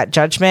make that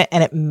judgment,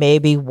 and it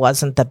maybe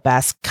wasn't the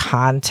best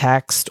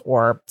context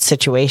or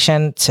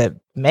situation to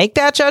make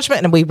that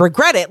judgment. And we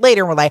regret it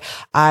later. And we're like,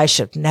 I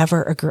should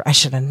never agree. I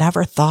should have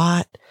never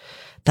thought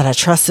that I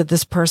trusted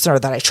this person, or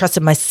that I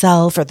trusted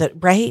myself, or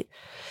that, right?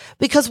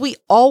 Because we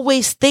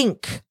always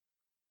think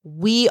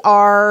we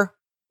are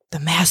the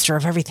master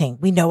of everything.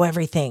 We know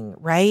everything,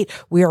 right?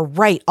 We are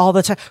right all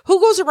the time. Who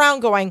goes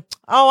around going,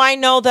 oh, I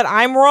know that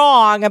I'm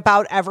wrong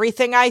about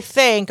everything I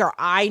think, or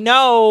I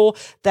know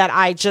that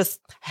I just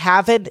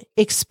haven't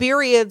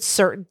experienced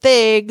certain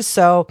things,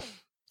 so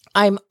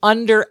I'm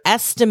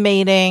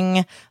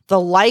underestimating the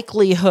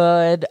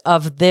likelihood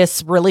of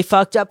this really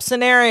fucked up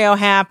scenario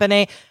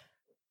happening.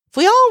 If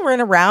we all ran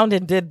around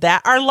and did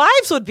that, our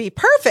lives would be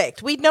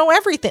perfect. We'd know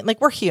everything.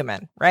 We're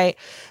human, right?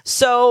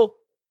 So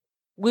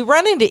we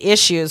run into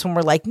issues when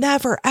we're like,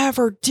 never,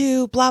 ever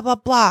do, blah, blah,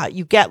 blah.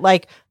 You get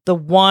the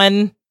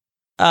one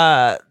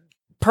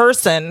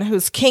person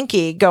who's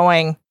kinky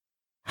going,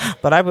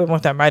 but I've been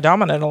with my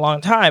dominant a long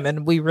time.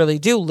 And we really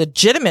do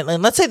legitimately,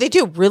 and let's say they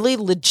do really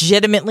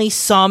legitimately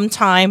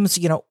sometimes,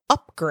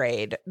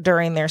 upgrade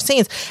during their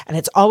scenes. And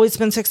it's always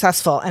been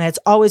successful.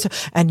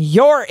 And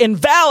you're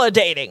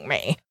invalidating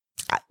me.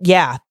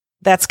 Yeah,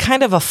 that's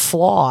kind of a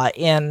flaw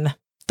in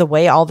the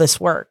way all this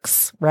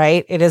works,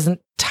 right? It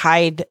isn't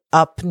tied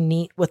up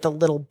neat with a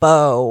little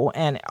bow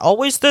and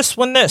always this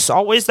one, this,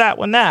 always that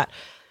one, that.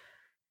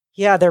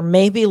 Yeah, there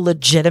may be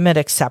legitimate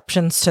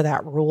exceptions to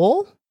that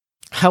rule.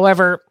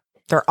 However,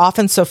 they're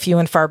often so few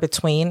and far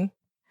between.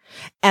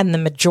 And the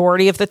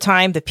majority of the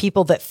time, the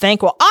people that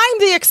think, well, I'm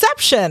the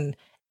exception,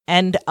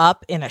 end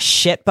up in a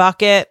shit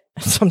bucket,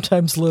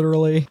 sometimes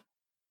literally.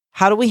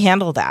 How do we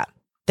handle that?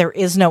 There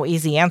is no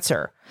easy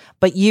answer.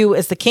 But you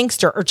as the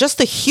kinkster, or just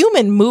the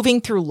human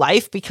moving through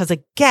life, because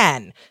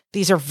again,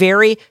 these are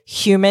very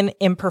human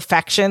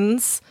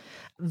imperfections,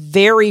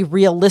 very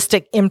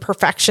realistic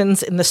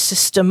imperfections in the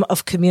system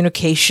of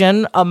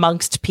communication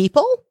amongst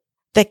people,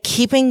 that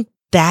keeping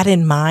that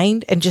in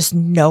mind and just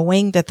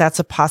knowing that that's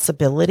a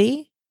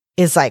possibility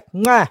is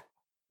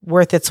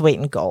worth its weight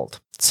in gold.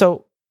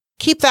 So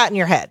keep that in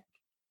your head.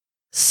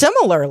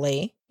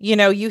 Similarly,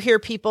 you hear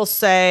people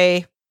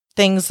say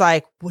things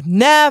like, would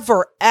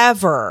never,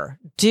 ever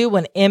do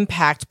an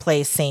impact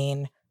play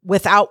scene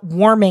without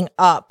warming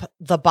up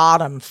the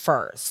bottom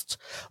first.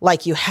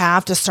 Like you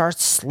have to start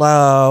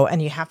slow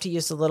and you have to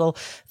use the little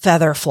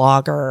feather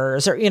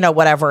floggers or,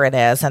 whatever it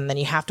is. And then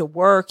you have to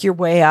work your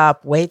way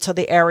up, wait till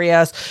the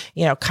area's,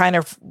 kind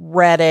of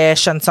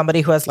reddish on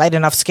somebody who has light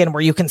enough skin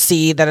where you can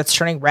see that it's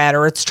turning red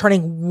or it's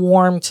turning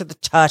warm to the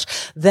touch.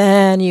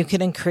 Then you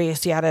can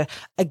increase.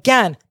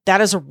 Again,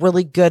 that is a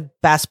really good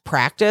best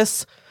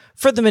practice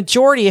for the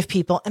majority of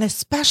people, and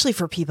especially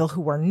for people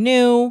who are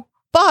new.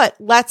 But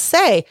let's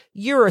say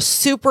you're a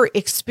super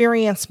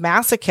experienced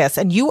masochist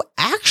and you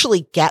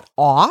actually get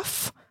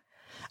off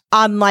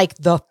on like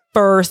the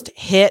first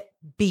hit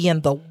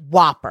being the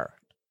whopper.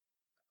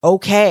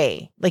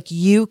 Okay, like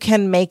you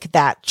can make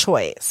that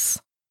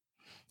choice.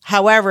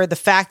 However, the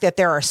fact that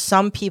there are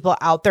some people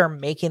out there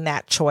making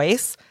that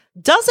choice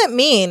doesn't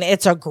mean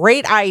it's a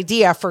great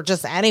idea for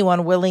just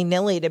anyone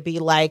willy-nilly to be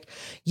like,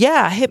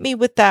 yeah, hit me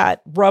with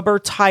that rubber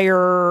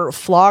tire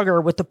flogger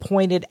with the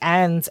pointed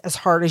ends as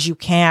hard as you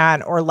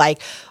can, or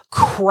like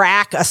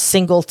crack a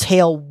single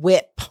tail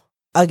whip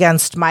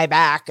against my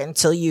back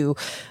until you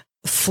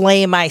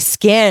flay my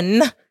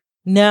skin.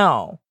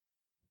 No.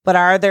 But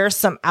are there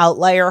some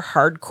outlier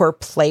hardcore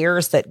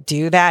players that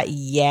do that?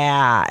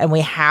 Yeah. And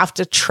we have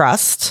to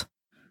trust,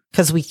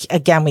 because we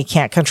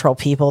can't control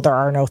people. There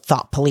are no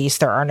thought police.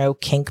 There are no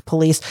kink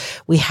police.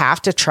 We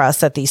have to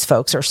trust that these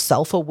folks are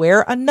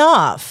self-aware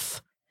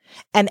enough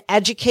and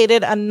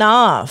educated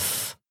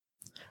enough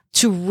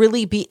to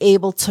really be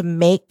able to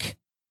make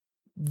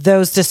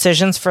those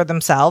decisions for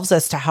themselves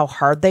as to how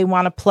hard they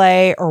want to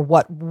play or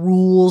what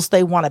rules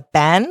they want to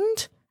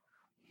bend,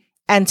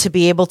 and to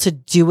be able to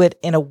do it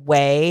in a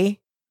way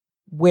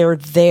where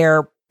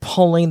they're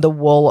pulling the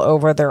wool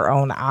over their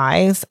own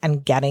eyes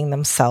and getting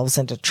themselves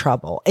into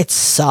trouble. It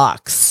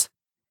sucks.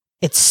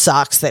 It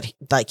sucks that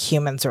like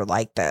humans are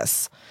like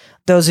this.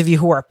 Those of you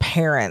who are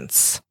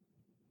parents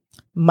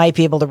might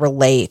be able to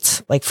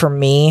relate. Like for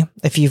me,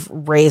 if you've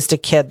raised a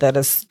kid that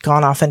has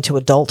gone off into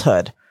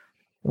adulthood,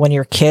 when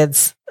your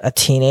kid's a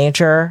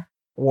teenager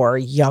or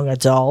a young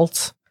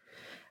adult,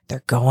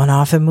 they're going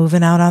off and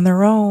moving out on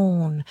their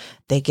own.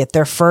 They get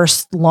their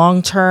first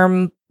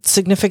long-term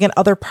significant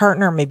other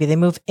partner. Maybe they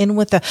move in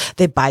with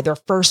they buy their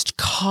first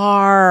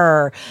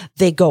car.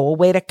 They go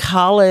away to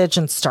college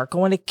and start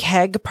going to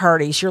keg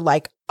parties. You're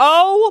like,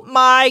 oh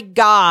my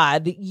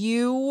God,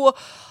 you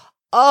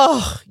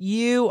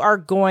are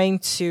going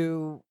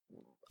to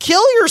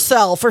kill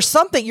yourself or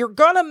something. You're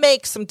going to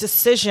make some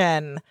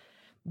decision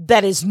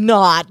that is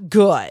not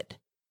good.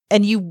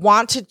 And you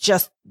want to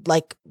just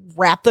like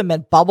wrap them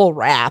in bubble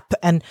wrap.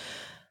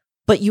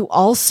 But you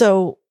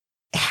also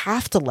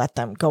have to let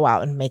them go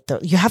out and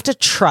you have to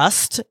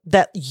trust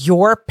that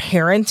your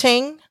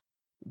parenting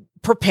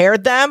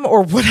prepared them,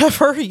 or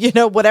whatever,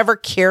 whatever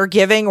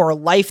caregiving or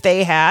life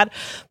they had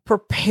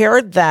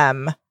prepared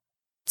them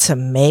to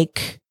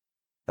make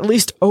at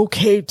least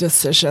okay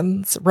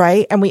decisions,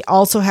 right? And we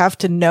also have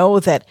to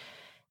know that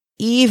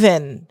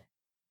even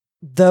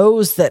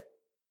those that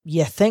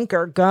you think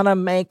are gonna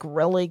make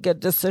really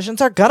good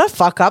decisions are gonna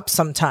fuck up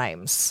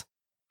sometimes.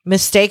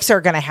 Mistakes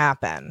are gonna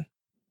happen.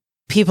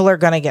 People are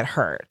going to get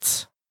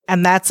hurt.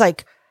 And that's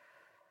like,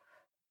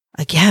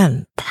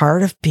 again,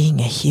 part of being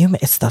a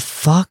human. It's the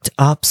fucked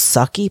up,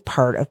 sucky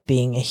part of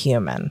being a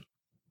human.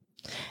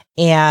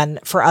 And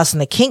for us in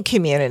the kink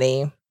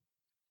community,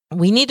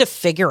 we need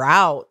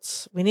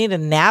to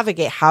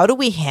navigate, how do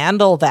we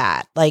handle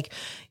that? Like,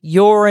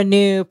 you're a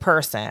new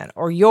person,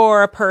 or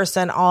you're a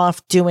person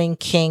off doing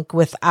kink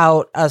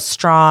without a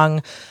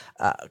strong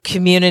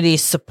community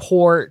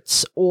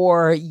support,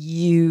 or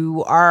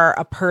you are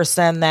a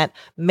person that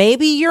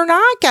maybe you're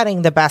not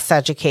getting the best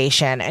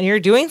education and you're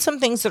doing some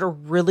things that are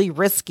really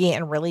risky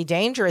and really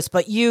dangerous,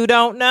 but you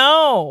don't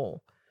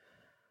know.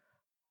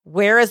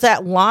 Where is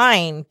that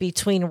line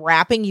between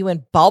wrapping you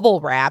in bubble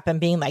wrap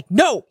and being like,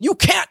 no, you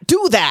can't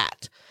do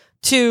that,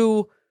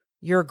 to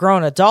you're a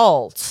grown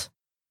adult,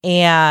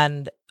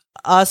 and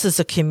us as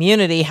a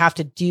community have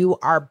to do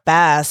our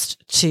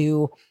best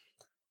to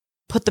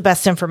put the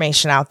best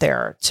information out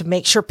there to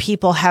make sure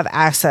people have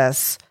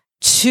access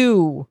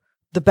to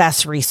the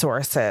best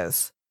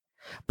resources.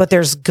 But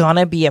there's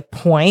gonna be a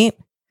point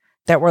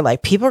that we're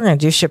like, people are gonna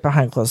do shit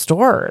behind closed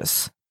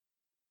doors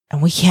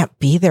and we can't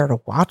be there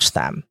to watch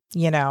them,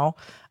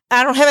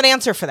 I don't have an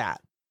answer for that.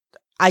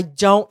 I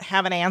don't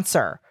have an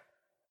answer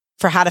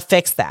for how to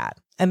fix that.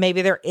 And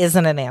maybe there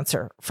isn't an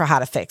answer for how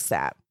to fix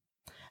that.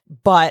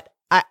 But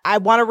I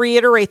want to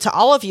reiterate to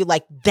all of you,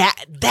 like,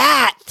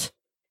 that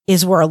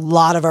is where a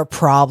lot of our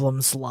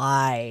problems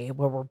lie,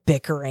 where we're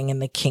bickering in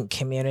the kink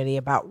community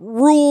about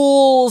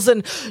rules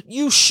and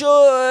you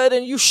should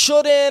and you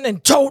shouldn't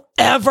and don't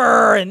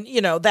ever and,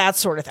 that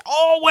sort of thing.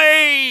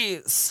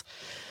 Always.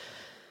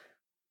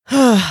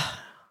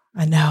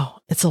 I know.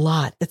 It's a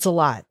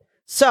lot.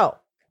 So,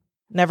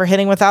 never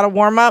hitting without a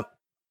warm-up,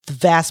 the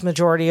vast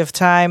majority of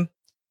time,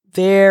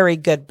 very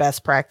good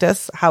best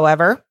practice.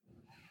 However,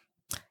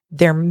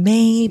 There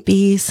may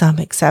be some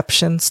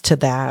exceptions to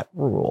that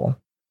rule,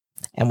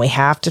 and we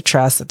have to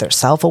trust that they're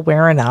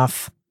self-aware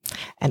enough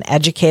and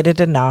educated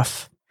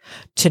enough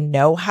to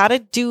know how to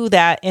do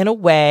that in a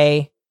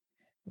way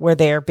where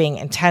they're being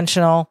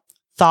intentional,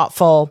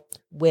 thoughtful,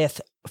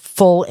 with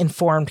full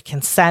informed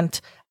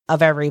consent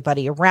of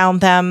everybody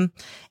around them,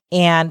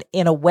 and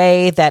in a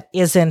way that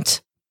isn't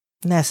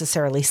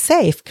necessarily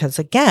safe, because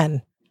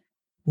again,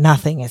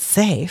 nothing is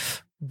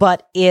safe,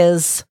 but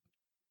is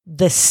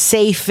the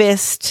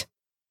safest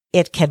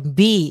it can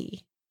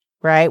be,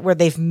 right? Where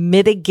they've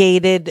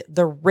mitigated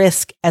the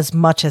risk as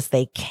much as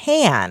they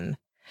can.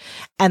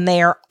 And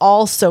they are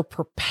also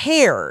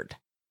prepared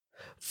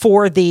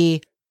for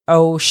the,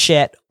 oh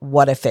shit,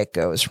 what if it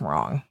goes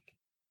wrong?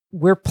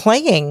 We're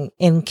playing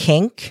in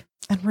kink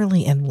and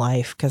really in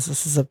life, because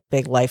this is a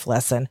big life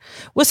lesson,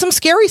 with some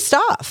scary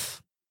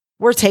stuff.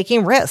 We're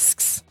taking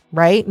risks,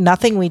 right?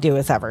 Nothing we do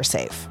is ever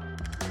safe.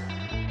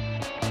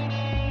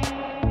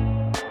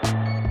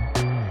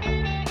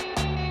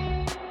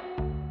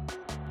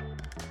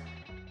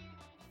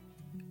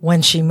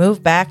 When she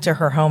moved back to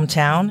her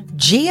hometown,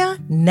 Gia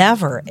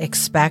never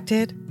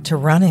expected to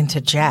run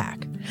into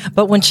Jack.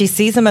 But when she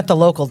sees him at the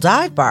local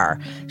dive bar,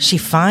 she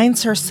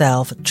finds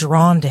herself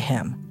drawn to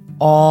him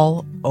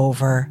all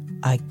over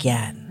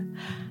again.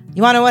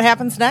 You want to know what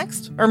happens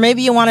next? Or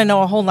maybe you want to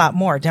know a whole lot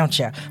more, don't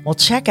you? Well,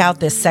 check out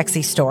this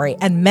sexy story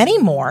and many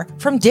more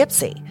from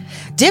Dipsea.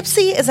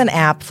 Dipsea is an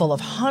app full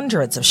of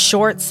hundreds of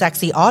short,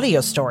 sexy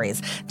audio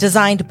stories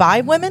designed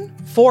by women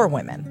for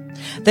women.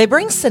 They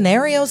bring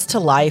scenarios to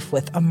life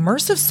with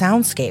immersive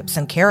soundscapes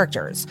and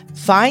characters.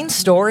 Find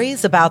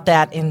stories about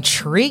that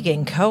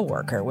intriguing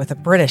coworker with a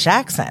British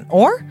accent,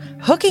 or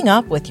hooking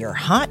up with your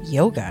hot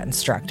yoga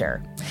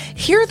instructor.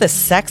 Hear the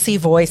sexy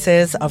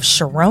voices of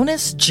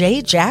Sharonis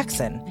J.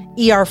 Jackson,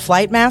 ER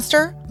Flight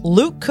Master,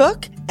 Luke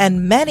Cook,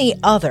 and many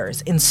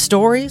others in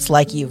stories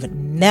like you've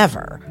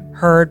never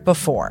heard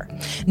before.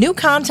 New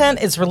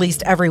content is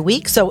released every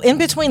week, so in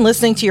between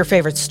listening to your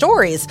favorite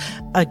stories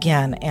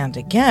again and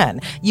again,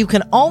 you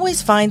can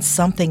always find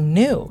something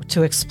new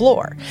to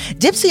explore.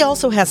 Dipsea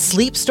also has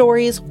sleep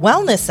stories,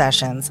 wellness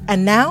sessions,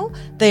 and now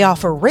they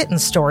offer written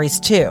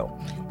stories too.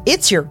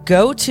 It's your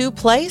go-to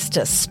place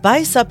to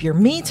spice up your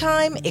me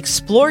time,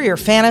 explore your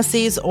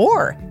fantasies,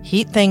 or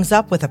heat things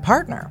up with a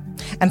partner.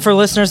 And for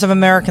listeners of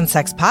American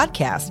Sex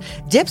Podcast,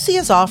 Dipsea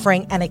is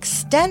offering an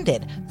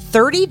extended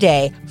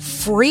 30-day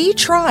free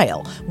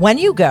trial when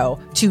you go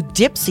to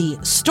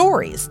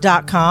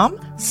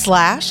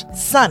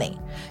dipseastories.com/sunny.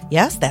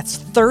 Yes, that's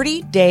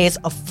 30 days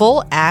of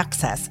full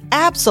access,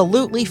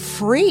 absolutely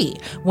free,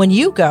 when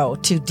you go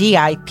to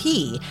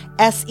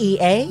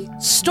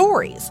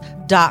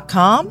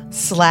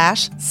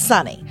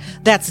dipseastories.com/sunny.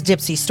 That's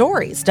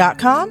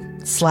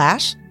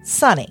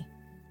dipseastories.com/sunny.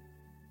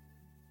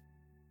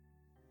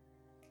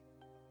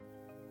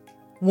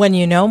 When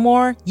you know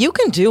more, you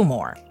can do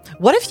more.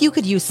 What if you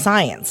could use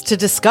science to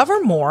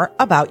discover more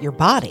about your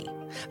body?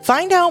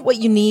 Find out what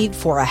you need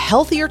for a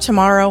healthier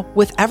tomorrow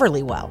with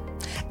Everlywell.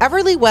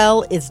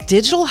 Everlywell is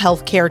digital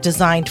healthcare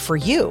designed for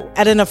you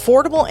at an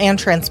affordable and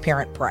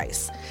transparent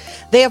price.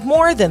 They have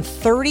more than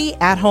 30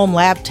 at-home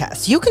lab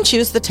tests. You can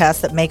choose the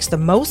test that makes the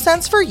most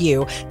sense for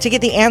you to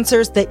get the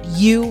answers that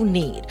you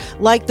need,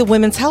 like the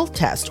Women's Health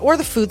Test or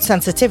the Food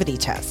Sensitivity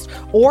Test.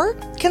 Or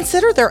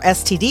consider their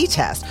STD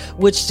test,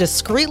 which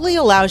discreetly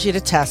allows you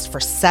to test for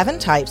 7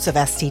 types of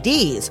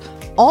STDs,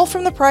 all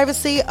from the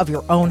privacy of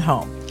your own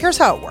home. Here's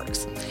how it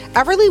works.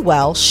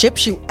 Everlywell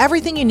ships you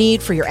everything you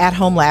need for your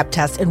at-home lab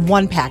test in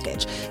one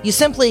package. You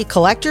simply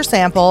collect your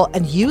sample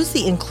and use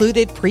the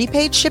included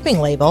prepaid shipping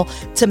label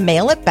to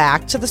mail it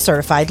back to the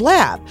certified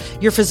lab.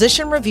 Your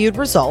physician-reviewed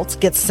results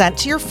get sent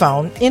to your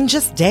phone in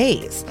just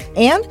days.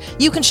 And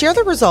you can share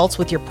the results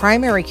with your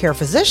primary care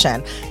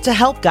physician to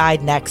help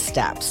guide next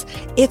steps.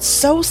 It's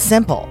so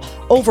simple.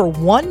 Over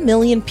 1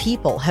 million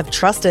people have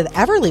trusted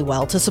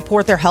Everlywell to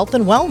support their health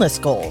and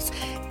wellness goals,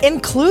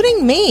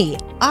 including me.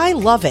 I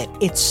love it.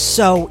 It's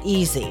so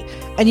easy.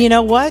 And you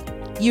know what?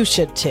 You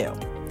should too.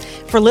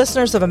 For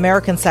listeners of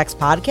American Sex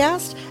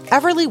Podcast,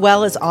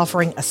 Everlywell is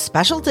offering a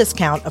special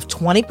discount of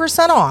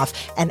 20% off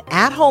an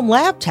at-home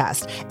lab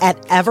test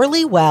at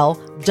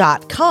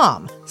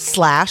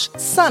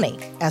everlywell.com/sunny,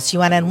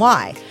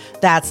 SUNNY.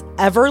 That's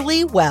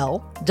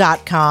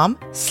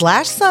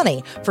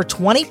everlywell.com/sunny for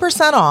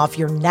 20% off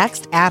your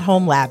next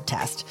at-home lab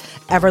test.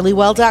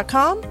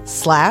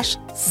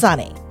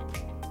 everlywell.com/sunny.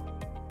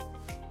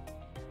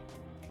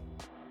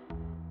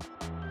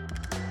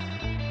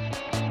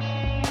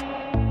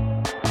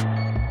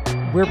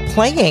 We're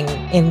playing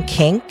in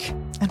kink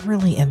and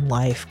really in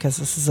life, because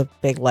this is a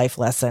big life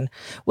lesson,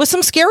 with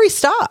some scary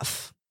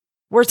stuff.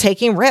 We're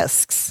taking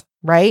risks,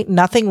 right?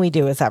 Nothing we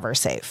do is ever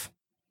safe.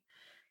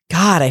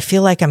 God, I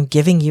feel like I'm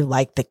giving you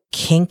like the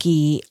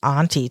kinky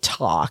auntie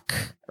talk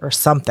or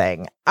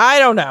something. I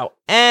don't know.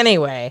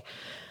 Anyway,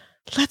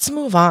 let's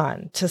move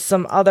on to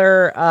some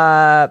other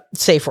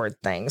safe word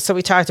things. So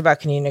we talked about,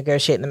 can you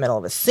negotiate in the middle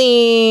of a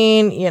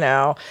scene?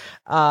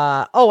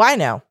 I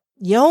know.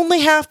 You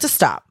only have to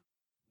stop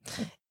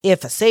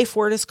if a safe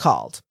word is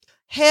called.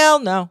 Hell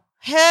no.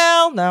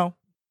 Hell no.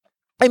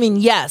 I mean,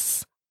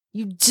 yes,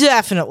 you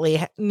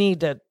definitely need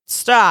to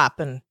stop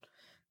and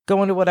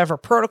go into whatever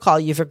protocol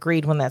you've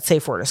agreed when that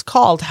safe word is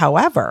called.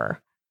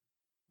 However,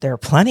 there are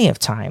plenty of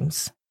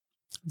times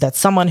that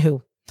someone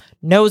who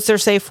knows their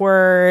safe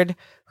word,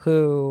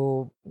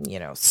 who,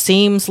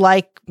 seems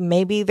like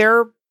maybe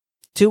they're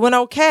doing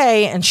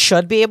okay and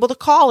should be able to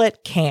call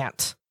it,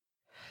 can't.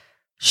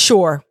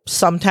 Sure,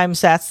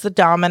 sometimes that's the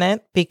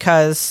dominant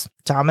because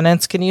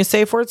dominants can use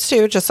safe words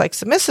too, just like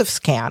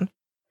submissives can.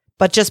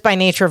 But just by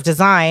nature of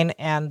design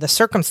and the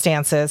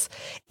circumstances,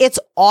 it's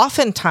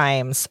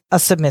oftentimes a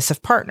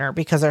submissive partner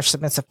because our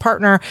submissive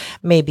partner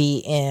may be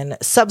in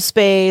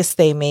subspace.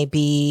 They may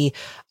be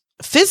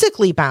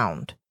physically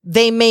bound.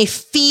 They may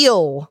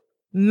feel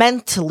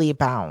mentally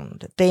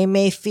bound. They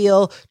may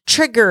feel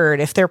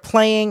triggered if they're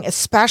playing,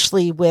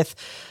 especially with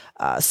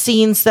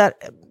scenes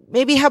that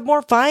maybe have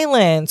more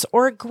violence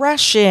or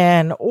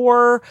aggression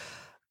or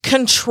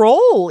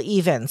control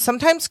even.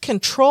 Sometimes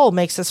control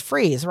makes us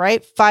freeze,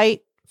 right?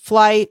 Fight,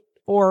 flight,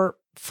 or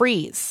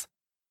freeze.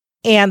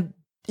 And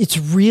it's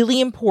really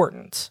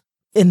important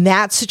in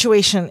that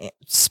situation,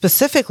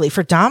 specifically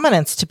for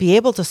dominants, to be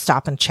able to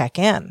stop and check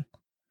in.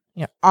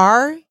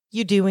 Are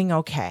you doing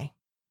okay?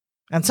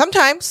 And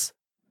sometimes,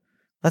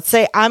 let's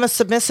say I'm a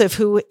submissive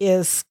who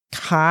is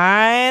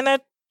kind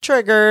of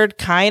triggered,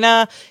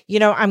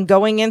 I'm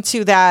going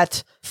into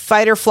that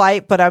fight or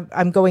flight, but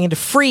I'm going into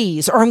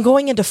freeze, or I'm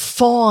going into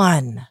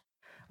fawn,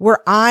 where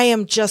I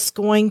am just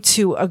going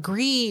to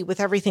agree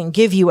with everything,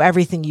 give you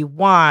everything you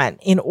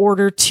want in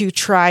order to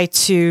try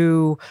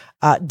to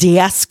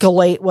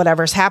de-escalate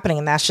whatever's happening.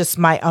 And that's just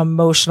my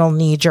emotional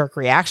knee-jerk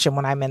reaction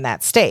when I'm in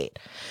that state.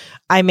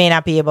 I may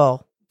not be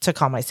able to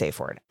call my safe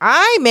word.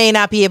 I may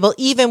not be able,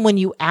 even when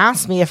you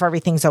ask me if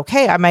everything's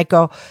okay, I might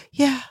go,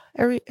 yeah,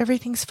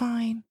 everything's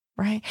fine,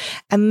 right?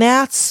 And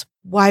that's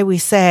why we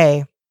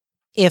say,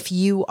 if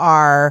you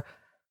are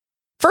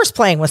first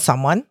playing with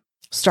someone,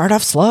 start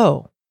off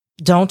slow.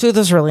 Don't do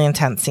those really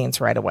intense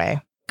scenes right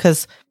away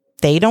because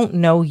they don't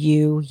know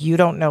you. You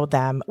don't know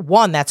them.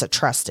 One, that's a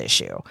trust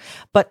issue.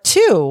 But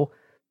two,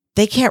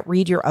 they can't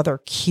read your other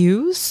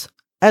cues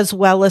as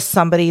well as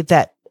somebody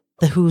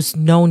who's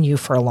known you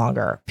for a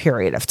longer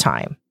period of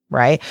time,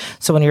 right?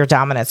 So when you're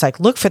dominant, it's like,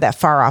 look for that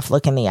far off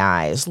look in the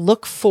eyes.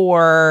 Look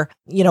for,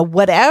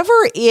 whatever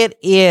it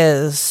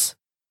is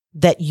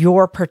that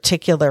your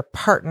particular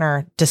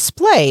partner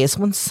displays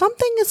when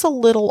something is a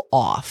little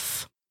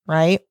off,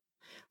 right?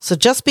 So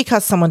just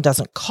because someone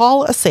doesn't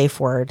call a safe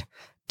word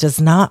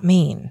does not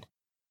mean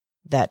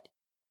that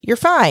you're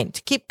fine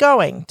to keep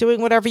going,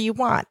 doing whatever you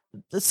want.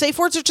 The safe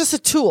words are just a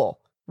tool,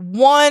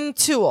 one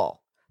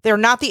tool. They're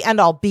not the end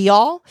all be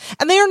all,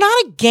 and they are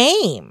not a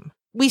game.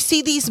 We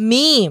see these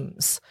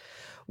memes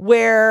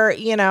where,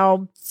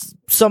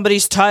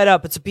 somebody's tied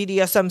up. It's a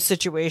BDSM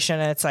situation.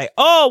 And it's like,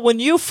 oh, when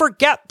you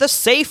forget the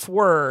safe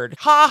word,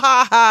 ha,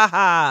 ha, ha,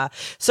 ha.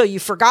 So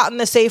you've forgotten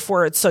the safe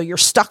word. So you're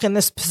stuck in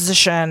this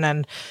position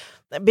and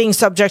being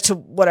subject to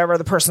whatever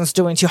the person's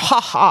doing to you. Ha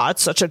ha,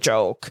 it's such a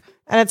joke.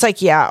 And it's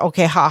like, yeah,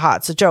 okay, ha ha,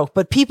 it's a joke.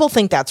 But people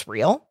think that's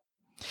real.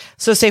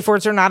 So safe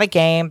words are not a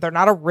game. They're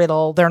not a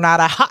riddle. They're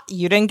not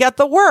you didn't get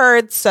the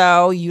word,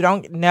 so you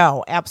don't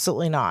know.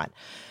 Absolutely not.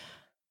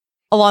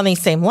 Along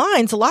these same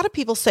lines, a lot of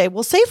people say,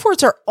 well, safe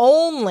words are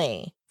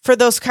only for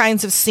those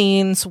kinds of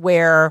scenes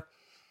where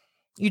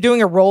you're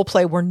doing a role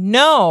play where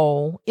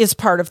no is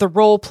part of the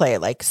role play,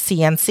 like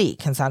CNC,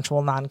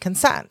 consensual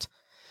non-consent.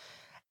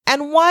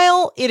 And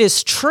while it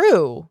is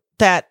true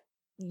that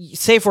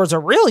safe words are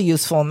real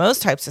useful in those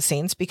types of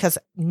scenes because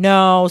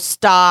no,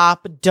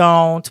 stop,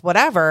 don't,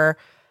 whatever,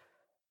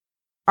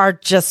 are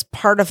just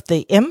part of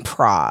the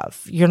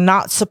improv. You're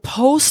not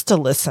supposed to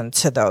listen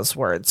to those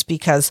words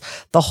because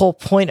the whole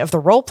point of the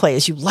role play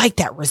is you like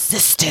that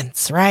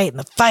resistance, right? And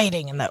the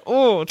fighting and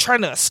the,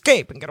 trying to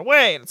escape and get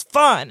away. And it's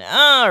fun.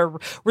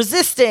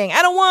 Resisting.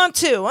 I don't want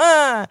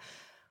to.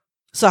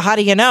 So how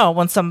do you know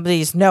when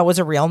somebody's no is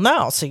a real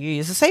no? So you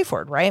use a safe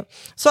word, right?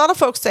 So a lot of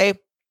folks say,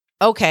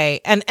 okay,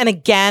 and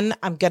again,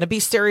 I'm going to be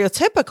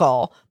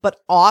stereotypical,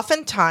 but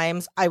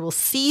oftentimes I will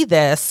see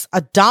this.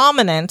 A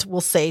dominant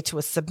will say to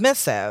a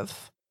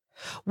submissive,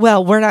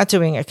 well, we're not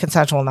doing a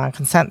consensual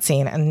non-consent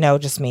scene, and no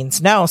just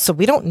means no, so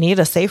we don't need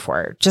a safe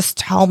word. Just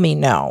tell me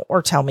no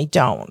or tell me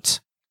don't.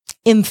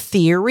 In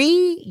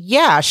theory,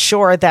 yeah,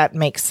 sure, that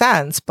makes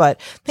sense,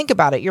 but think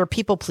about it. You're a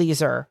people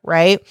pleaser,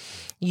 right?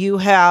 You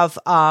have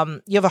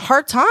a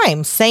hard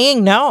time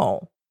saying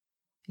no.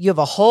 You have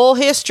a whole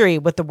history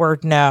with the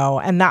word no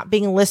and not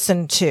being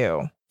listened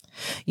to.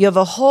 You have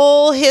a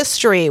whole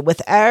history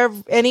with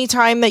any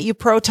time that you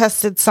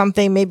protested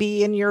something,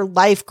 maybe in your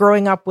life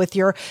growing up with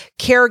your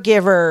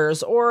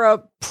caregivers or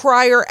a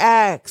prior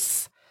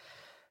ex,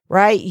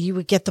 right? You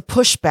would get the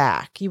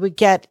pushback. You would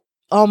get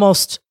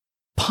almost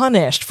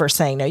punished for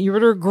saying no. You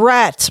would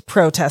regret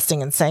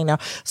protesting and saying no.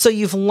 So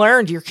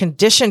you're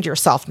conditioned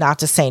yourself not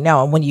to say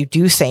no. And when you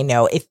do say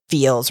no, it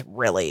feels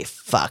really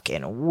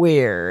fucking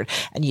weird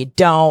and you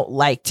don't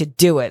like to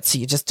do it. So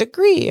you just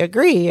agree,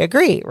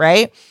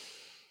 right?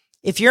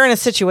 if you're in a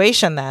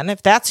situation then,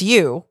 if that's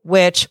you,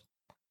 which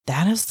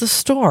that is the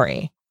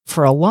story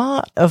for a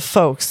lot of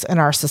folks in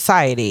our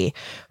society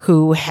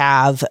who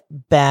have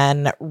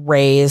been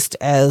raised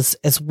as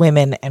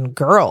women and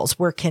girls,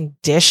 we're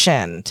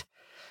conditioned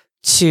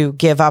to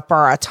give up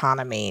our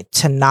autonomy,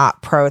 to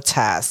not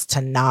protest,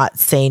 to not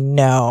say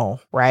no,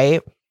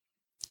 right?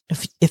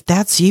 If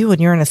that's you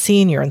and you're in a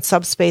scene, you're in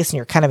subspace and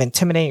you're kind of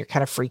intimidated, you're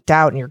kind of freaked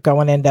out and you're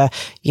going into,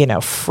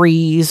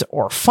 freeze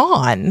or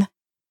fawn.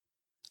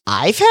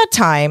 I've had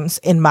times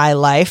in my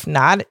life,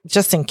 not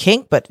just in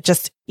kink, but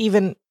just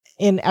even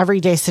in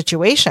everyday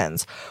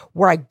situations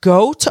where I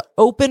go to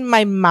open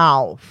my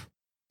mouth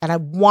and I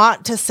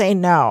want to say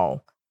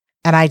no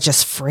and I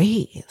just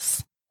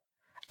freeze.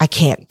 I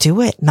can't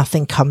do it.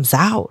 Nothing comes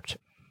out.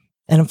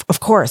 And of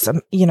course,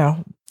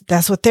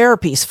 that's what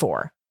therapy's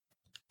for.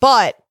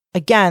 But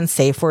again,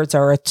 safe words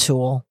are a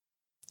tool.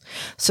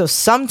 So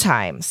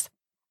sometimes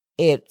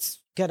it's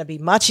going to be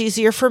much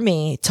easier for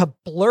me to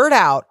blurt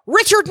out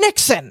Richard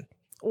Nixon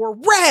or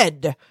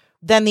red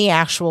than the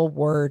actual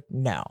word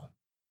no.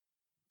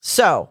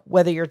 So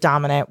whether you're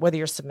dominant, whether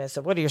you're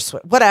submissive, whether you're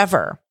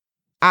whatever,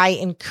 I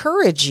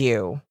encourage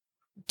you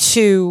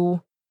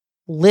to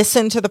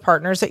listen to the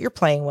partners that you're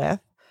playing with,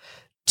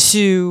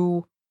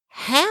 to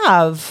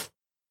have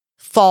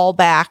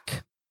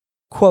fallback,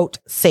 quote,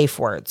 safe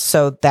words.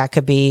 So that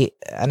could be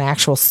an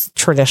actual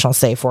traditional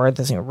safe word.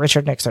 There's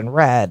Richard Nixon,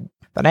 red,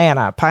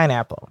 banana,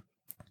 pineapple.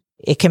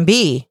 It can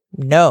be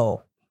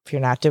no. If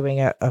you're not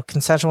doing a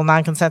consensual,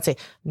 non-consent, say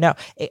no.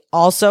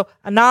 Also,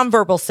 a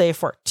nonverbal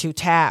safe word, 2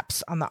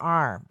 taps on the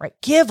arm, right?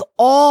 Give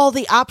all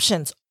the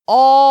options,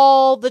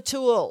 all the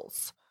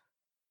tools.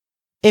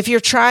 If you're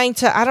trying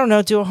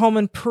to, do a home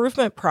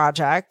improvement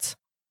project,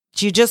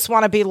 do you just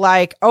want to be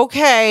like,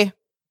 okay,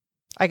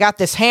 I got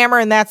this hammer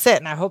and that's it.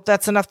 And I hope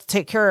that's enough to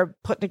take care of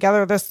putting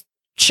together this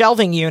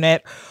shelving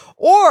unit.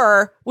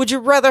 Or would you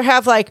rather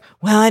have I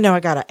know I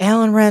got an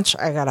Allen wrench,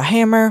 I got a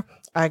hammer,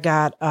 I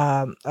got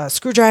a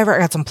screwdriver, I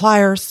got some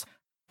pliers,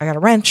 I got a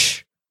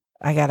wrench,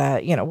 I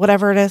got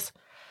whatever it is.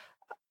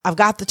 I've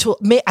got the tool.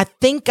 I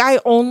think I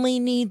only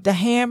need the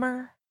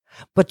hammer,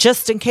 but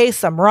just in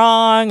case I'm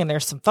wrong and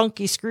there's some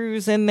funky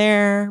screws in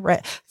there,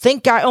 right?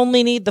 Think I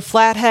only need the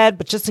flathead,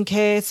 but just in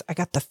case I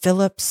got the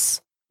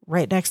Phillips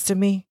right next to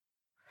me.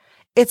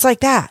 It's like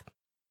that.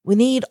 We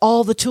need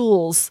all the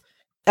tools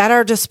at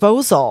our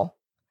disposal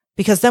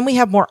because then we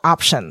have more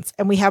options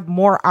and we have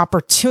more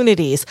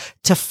opportunities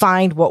to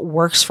find what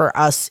works for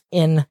us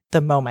in the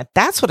moment.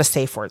 That's what a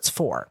safe word's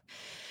for.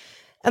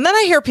 And then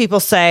I hear people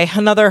say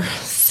another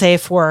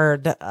safe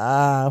word,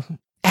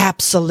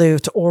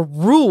 absolute or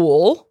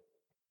rule.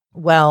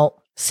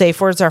 Well, safe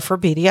words are for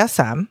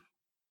BDSM.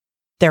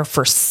 They're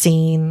for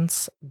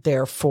scenes.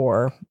 They're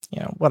for,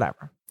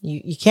 whatever.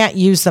 You can't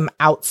use them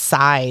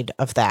outside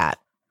of that.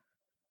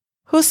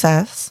 Who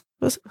says?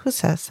 Who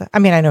says that? I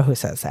mean, I know who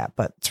says that,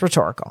 but it's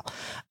rhetorical.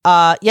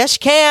 Yes, you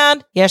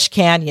can. Yes, you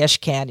can. Yes, you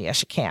can.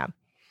 Yes, you can.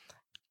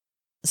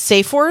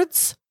 Safe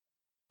words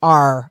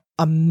are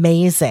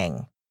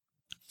amazing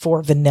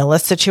for vanilla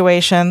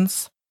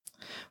situations,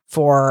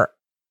 for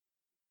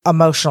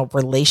emotional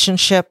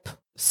relationship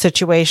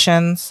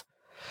situations,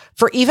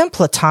 for even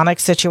platonic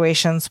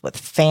situations with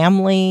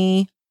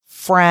family,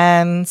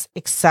 friends,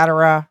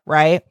 etc.,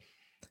 right?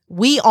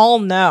 We all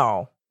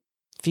know,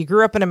 if you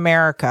grew up in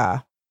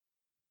America,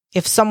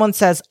 if someone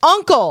says,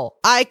 uncle,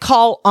 I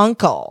call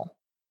uncle,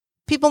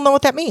 people know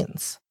what that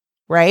means,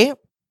 right?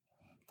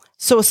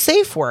 So a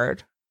safe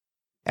word,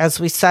 as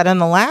we said in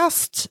the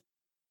last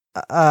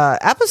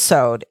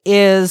episode,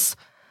 is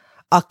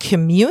a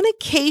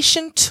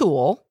communication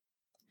tool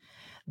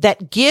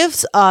that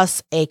gives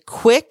us a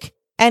quick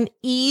and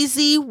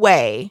easy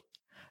way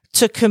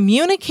to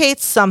communicate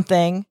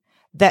something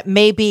that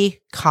may be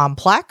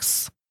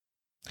complex,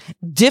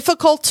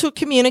 difficult to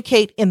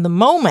communicate in the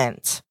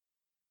moment,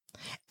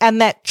 and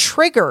that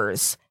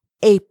triggers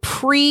a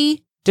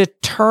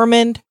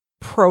predetermined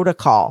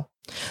protocol.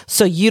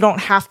 So you don't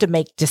have to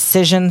make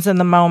decisions in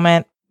the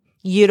moment.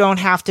 You don't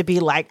have to be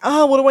like,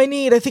 oh, what do I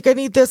need? I think I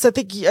need this. I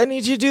think I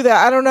need you to do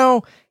that. I don't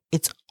know.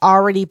 It's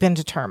already been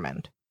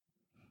determined.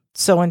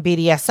 So in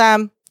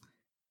BDSM,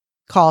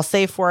 call a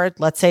safe word.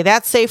 Let's say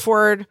that safe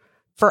word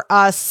for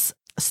us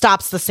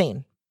stops the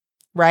scene,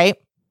 right?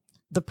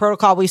 The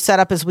protocol we set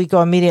up is we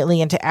go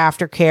immediately into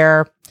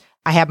aftercare.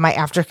 I have my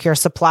aftercare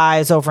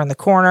supplies over in the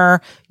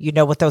corner. You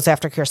know what those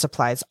aftercare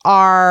supplies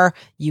are.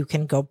 You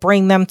can go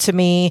bring them to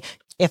me.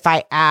 If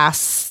I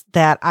ask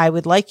that I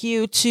would like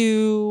you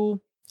to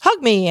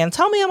hug me and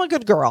tell me I'm a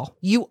good girl,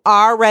 you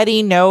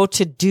already know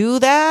to do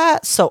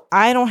that. So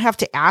I don't have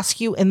to ask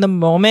you in the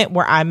moment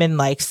where I'm in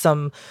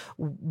some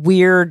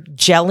weird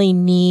jelly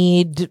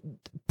need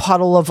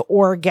puddle of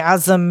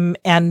orgasm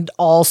and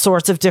all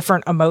sorts of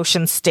different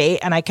emotion state,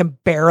 and I can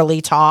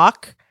barely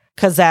talk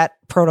because that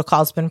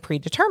protocol's been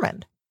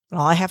predetermined. And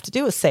all I have to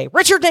do is say,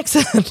 Richard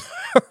Nixon,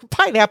 or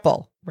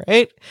pineapple,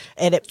 right?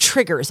 And it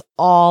triggers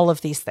all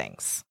of these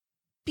things.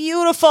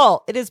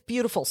 Beautiful. It is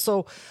beautiful.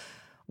 So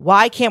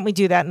why can't we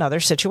do that in other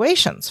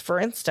situations? For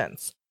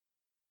instance,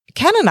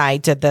 Ken and I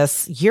did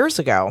this years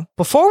ago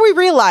before we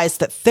realized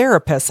that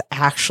therapists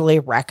actually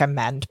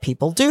recommend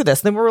people do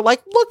this. Then we were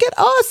like, look at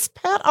us,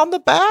 pat on the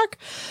back.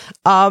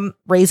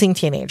 Raising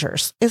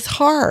teenagers is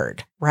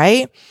hard,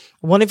 right?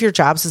 One of your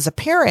jobs as a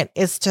parent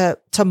is to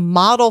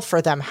model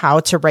for them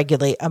how to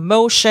regulate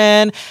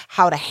emotion,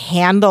 how to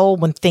handle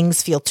when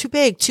things feel too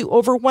big, too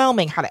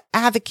overwhelming, how to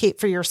advocate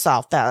for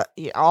yourself,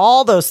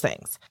 all those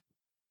things.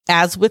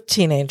 As with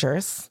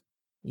teenagers,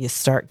 you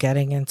start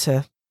getting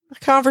into a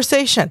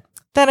conversation.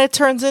 Then it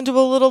turns into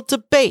a little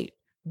debate.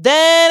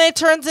 Then it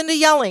turns into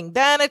yelling.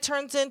 Then it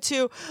turns into,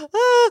 you're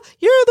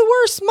the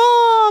worst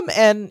mom.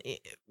 And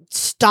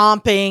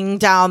stomping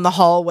down the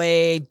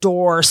hallway,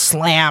 door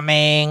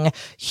slamming,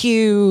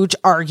 huge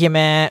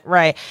argument,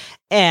 right?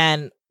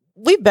 And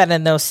we've been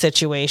in those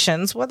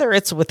situations, whether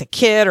it's with a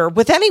kid or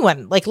with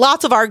anyone, like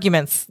lots of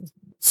arguments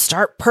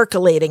start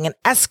percolating and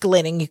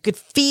escalating. You could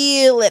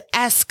feel it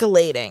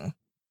escalating.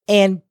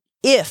 And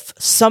if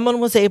someone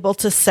was able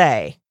to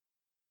say,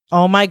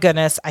 oh my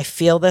goodness, I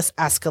feel this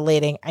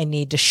escalating, I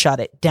need to shut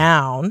it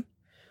down,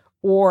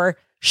 or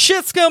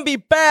shit's going to be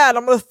bad,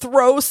 I'm going to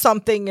throw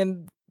something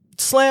and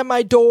slam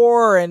my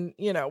door and,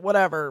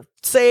 whatever,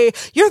 say,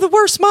 you're the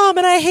worst mom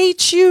and I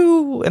hate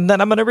you, and then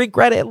I'm going to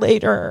regret it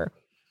later.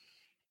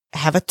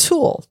 Have a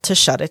tool to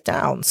shut it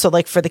down. So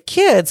like for the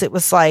kids, it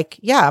was like,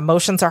 yeah,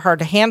 emotions are hard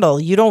to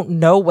handle. You don't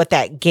know what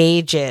that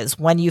gauge is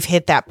when you've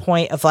hit that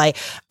point of like,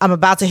 I'm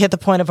about to hit the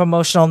point of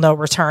emotional no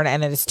return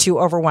and it is too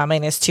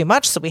overwhelming, it's too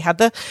much. So we had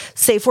the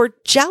safe word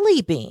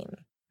jelly bean.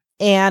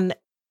 And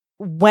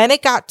when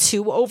it got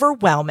too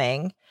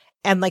overwhelming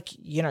and like,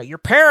 your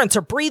parents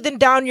are breathing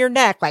down your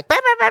neck, like, bah,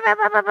 bah, bah,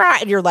 bah, bah, bah,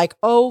 and you're like,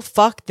 oh,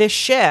 fuck this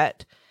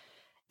shit.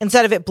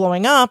 Instead of it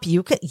blowing up,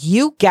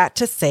 you get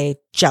to say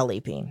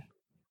jelly bean.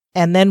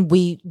 And then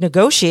we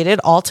negotiated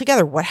all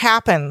together. What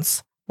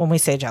happens when we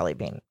say jelly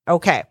bean?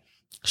 Okay.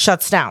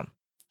 Shuts down.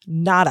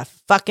 Not a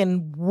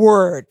fucking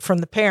word from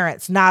the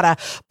parents. Not a,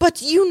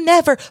 but you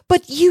never,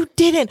 but you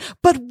didn't,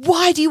 but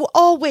why do you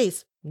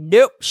always?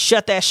 Nope.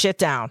 Shut that shit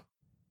down.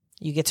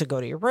 You get to go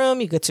to your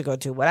room. You get to go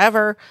do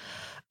whatever.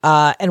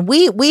 And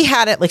we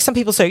had it like some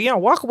people say,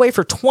 walk away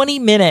for 20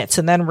 minutes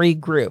and then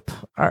regroup.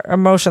 Our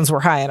emotions were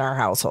high in our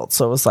household.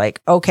 So it was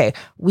like, okay,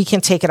 we can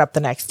take it up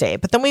the next day.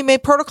 But then we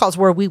made protocols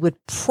where we would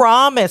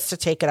promise to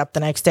take it up the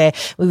next day.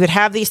 We would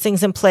have these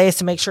things in place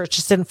to make sure it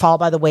just didn't fall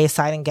by the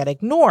wayside and get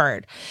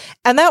ignored.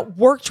 And that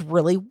worked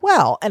really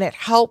well. And it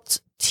helped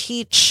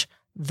teach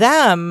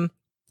them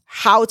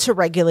how to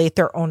regulate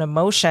their own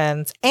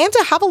emotions and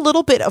to have a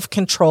little bit of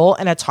control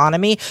and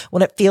autonomy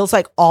when it feels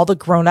like all the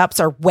grownups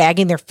are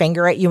wagging their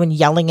finger at you and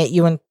yelling at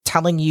you and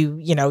telling you,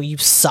 you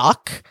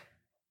suck.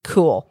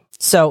 Cool.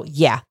 So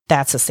yeah,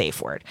 that's a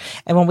safe word.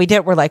 And when we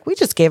did, we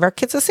just gave our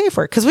kids a safe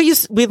word because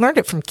we learned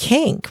it from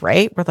Kink,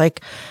 right? We're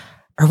like,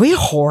 are we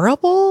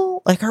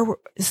horrible? Like, and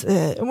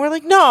we're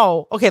like,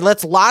 no. Okay,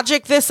 let's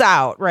logic this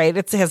out, right?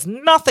 It has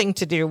nothing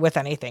to do with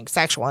anything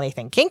sexual,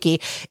 anything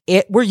kinky.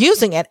 We're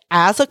using it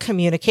as a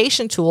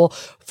communication tool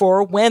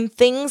for when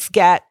things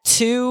get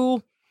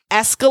too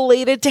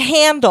escalated to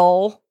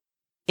handle.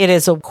 It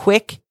is a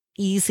quick,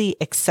 easy,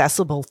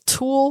 accessible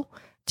tool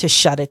to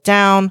shut it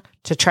down,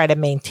 to try to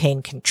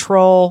maintain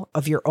control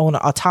of your own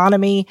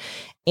autonomy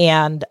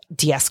and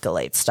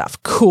de-escalate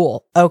stuff.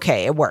 Cool.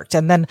 Okay, it worked.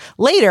 And then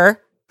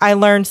later, I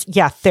learned,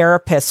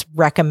 therapists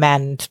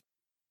recommend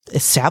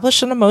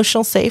establish an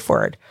emotional safe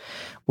word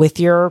with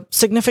your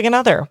significant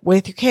other,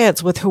 with your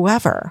kids, with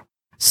whoever.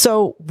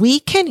 So we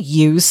can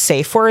use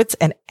safe words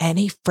in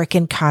any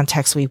freaking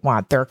context we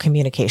want. They're a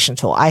communication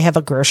tool. I have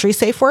a grocery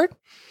safe word.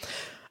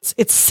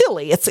 It's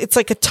silly. It's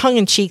like a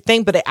tongue-in-cheek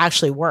thing, but it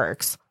actually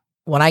works.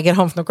 When I get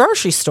home from the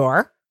grocery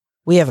store,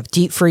 we have a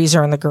deep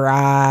freezer in the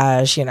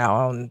garage, and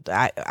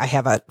I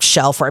have a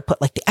shelf where I put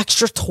like the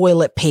extra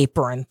toilet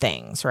paper and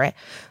things, right?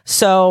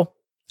 So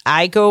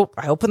I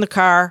open the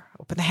car,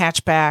 open the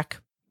hatchback,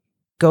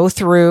 go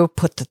through,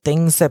 put the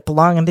things that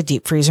belong in the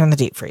deep freezer in the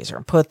deep freezer,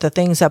 and put the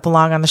things that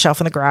belong on the shelf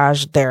in the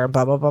garage there,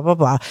 blah, blah, blah, blah,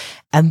 blah.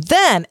 And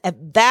then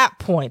at that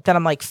point, then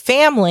I'm like,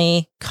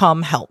 family,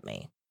 come help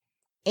me.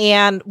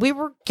 And we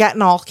were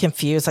getting all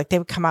confused. Like they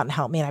would come out and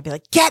help me and I'd be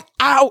like, get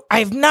out. I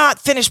have not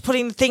finished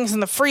putting the things in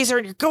the freezer.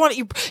 And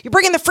you're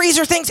bringing the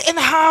freezer things in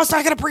the house.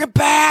 Not going to bring it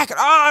back.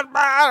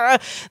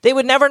 They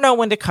would never know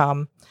when to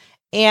come.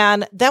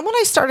 And then when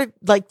I started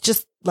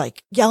just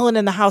yelling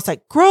in the house,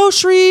 like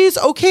groceries.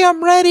 Okay,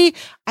 I'm ready.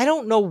 I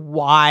don't know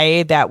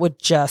why that would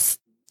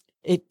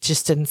it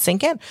just didn't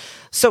sink in.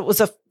 So it was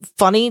a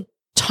funny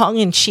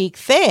tongue-in-cheek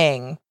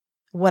thing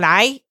when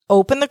I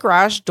opened the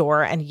garage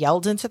door and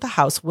yelled into the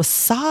house,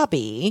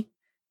 wasabi.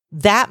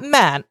 That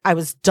meant I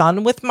was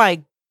done with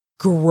my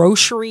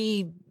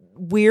grocery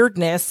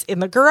weirdness in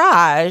the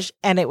garage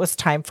and it was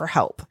time for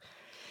help.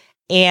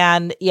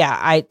 And yeah,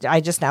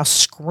 I just now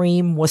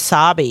scream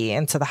wasabi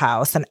into the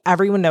house and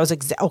everyone knows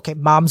okay,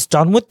 mom's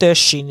done with this.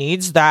 She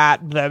needs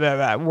that. Blah, blah,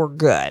 blah. We're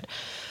good.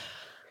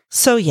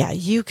 So yeah,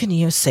 you can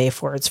use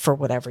safe words for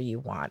whatever you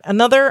want.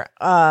 Another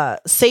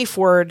safe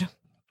word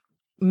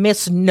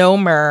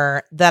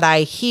misnomer that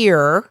I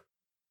hear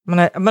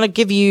I'm gonna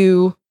give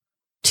you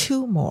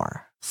 2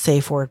 more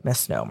safe word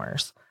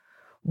misnomers.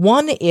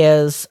 One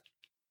is,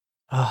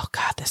 oh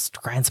God, this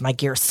grinds my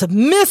gears.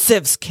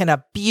 Submissives can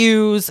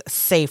abuse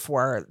safe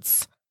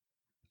words.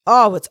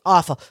 Oh, it's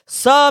awful.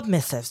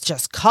 Submissives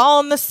just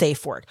calling the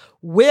safe word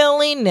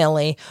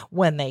willy-nilly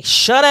when they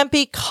shouldn't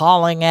be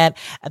calling it.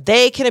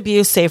 They can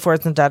abuse safe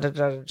words and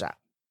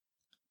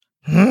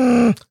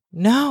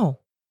No.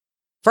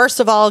 First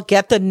of all,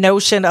 get the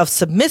notion of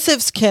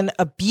submissives can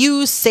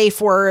abuse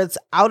safe words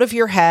out of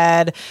your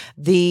head.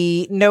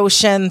 The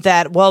notion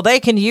that, well, they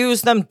can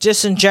use them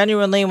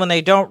disingenuously when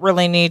they don't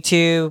really need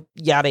to,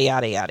 yada,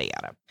 yada, yada,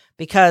 yada.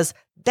 Because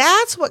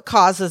that's what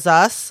causes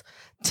us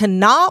to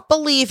not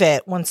believe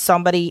it when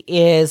somebody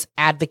is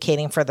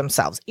advocating for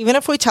themselves. Even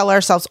if we tell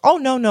ourselves, oh,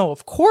 no,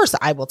 of course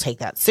I will take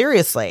that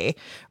seriously.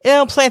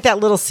 It'll plant that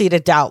little seed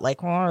of doubt.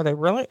 Like, well,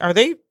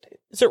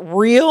 is it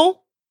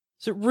real?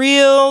 Is it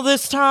real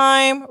this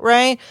time?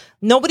 Right?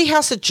 Nobody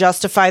has to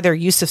justify their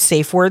use of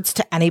safe words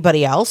to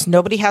anybody else.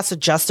 Nobody has to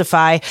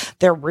justify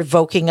their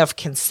revoking of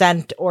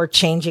consent or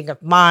changing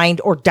of mind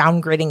or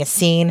downgrading a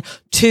scene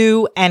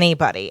to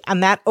anybody.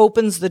 And that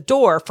opens the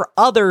door for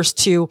others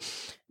to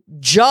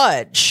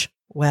judge.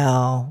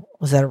 Well,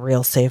 was that a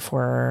real safe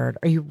word?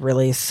 Are you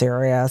really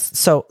serious?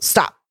 So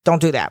stop. Don't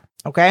do that.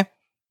 Okay.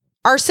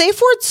 Are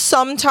safe words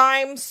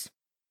sometimes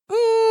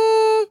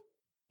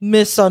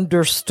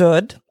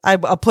misunderstood?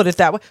 I'll put it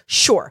that way.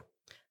 Sure.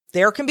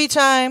 There can be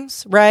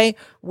times, right,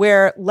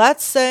 where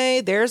let's say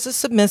there's a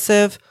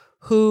submissive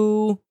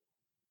who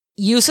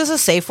uses a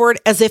safe word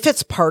as if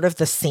it's part of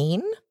the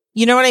scene.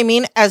 You know what I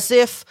mean? As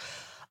if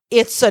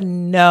it's a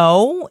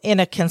no in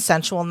a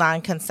consensual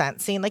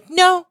non-consent scene. Like,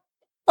 no.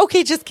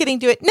 Okay, just kidding.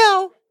 Do it.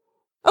 No.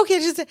 Okay,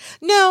 just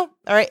no.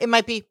 All right. It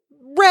might be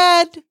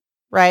red,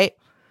 right?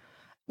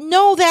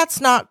 No,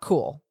 that's not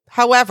cool.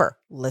 However,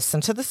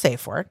 listen to the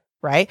safe word,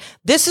 right?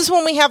 This is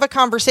when we have a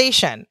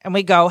conversation and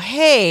we go,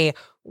 hey,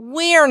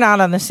 we're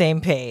not on the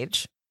same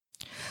page.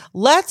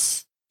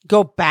 Let's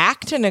go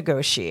back to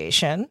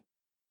negotiation.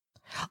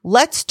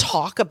 Let's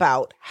talk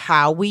about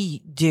how we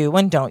do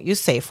and don't use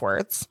safe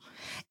words.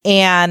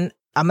 And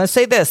I'm going to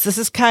say this. This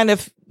is kind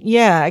of,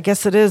 I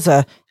guess it is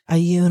a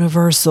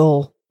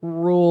universal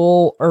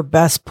rule or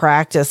best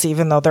practice,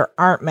 even though there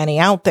aren't many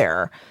out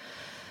there.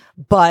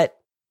 But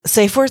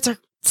safe words are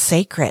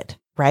sacred,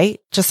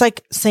 right? Just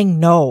like saying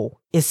no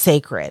is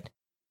sacred.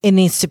 It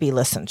needs to be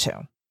listened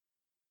to.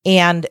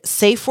 And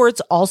safe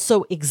words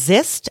also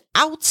exist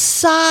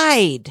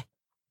outside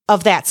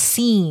of that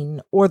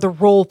scene or the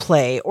role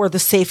play or the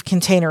safe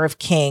container of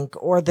kink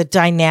or the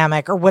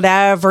dynamic or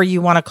whatever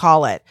you want to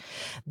call it.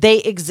 They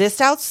exist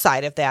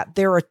outside of that.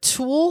 They're a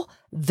tool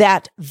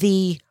that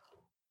the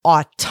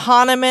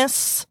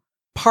autonomous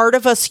part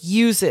of us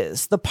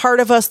uses, the part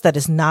of us that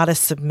is not a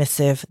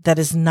submissive, that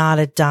is not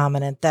a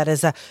dominant, that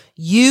is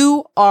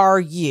you are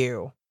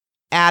you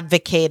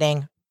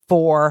advocating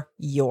for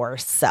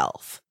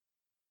yourself.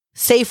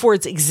 Safe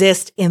words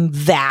exist in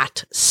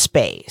that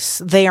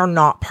space. They are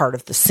not part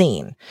of the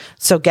scene.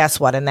 So guess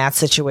what? In that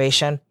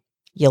situation,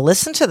 you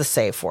listen to the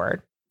safe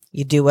word,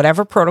 you do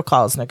whatever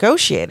protocol is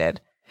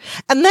negotiated,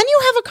 and then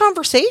you have a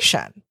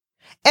conversation.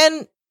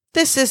 And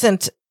this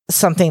isn't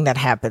something that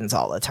happens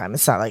all the time.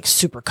 It's not like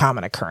super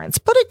common occurrence,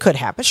 but it could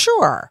happen.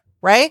 Sure.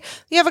 Right?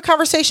 You have a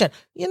conversation.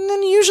 And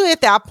then usually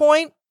at that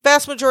point,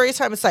 vast majority of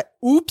the time, it's like,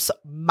 oops,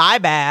 my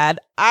bad.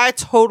 I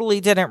totally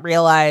didn't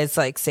realize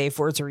like safe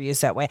words were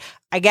used that way.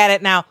 I get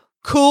it now.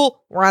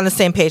 Cool. We're on the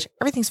same page.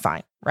 Everything's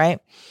fine. Right?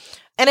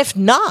 And if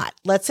not,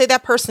 let's say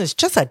that person is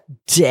just a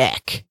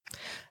dick,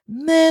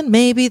 then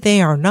maybe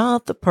they are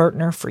not the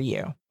partner for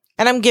you.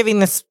 And I'm giving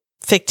this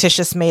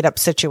fictitious made up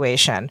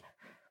situation.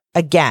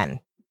 Again,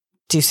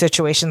 do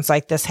situations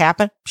like this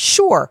happen?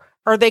 Sure.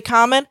 Are they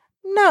common?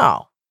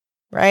 No.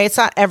 Right? It's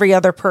not every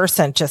other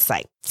person just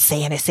like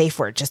saying a safe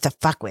word just to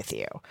fuck with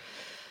you.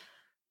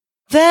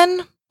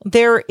 Then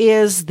there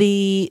is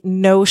the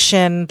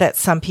notion that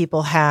some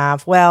people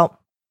have, well,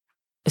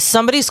 if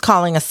somebody's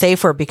calling a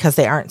safe word because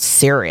they aren't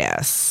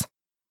serious,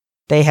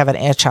 they have an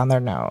itch on their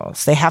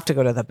nose, they have to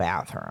go to the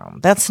bathroom.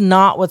 That's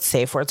not what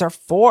safe words are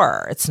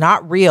for. It's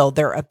not real.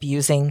 They're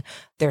abusing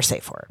their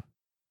safe word.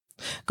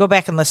 Go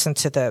back and listen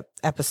to the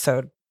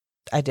episode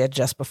I did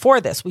just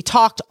before this. We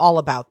talked all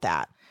about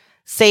that.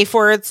 Safe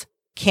words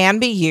can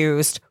be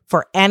used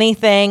for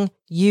anything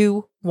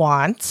you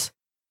want,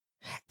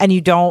 and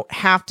you don't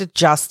have to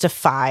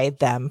justify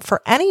them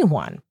for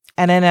anyone.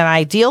 And in an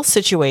ideal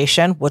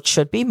situation, which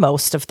should be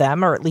most of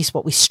them, or at least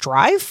what we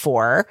strive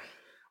for,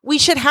 we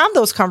should have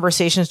those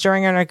conversations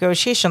during our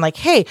negotiation. Like,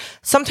 hey,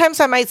 sometimes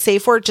I might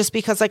safe word just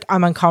because like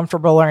I'm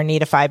uncomfortable or I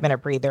need a 5-minute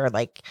breather.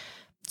 Like,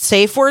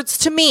 safe words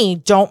to me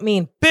don't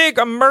mean big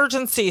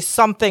emergency,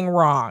 something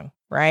wrong,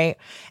 right?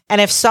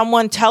 And if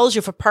someone tells you,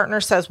 if a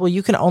partner says, well,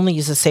 you can only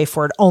use a safe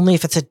word only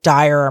if it's a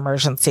dire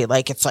emergency,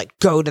 like it's like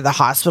go to the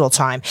hospital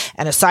time.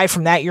 And aside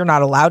from that, you're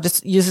not allowed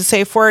to use a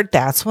safe word.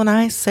 That's when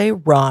I say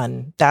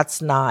run.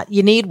 That's not,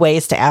 you need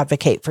ways to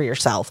advocate for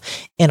yourself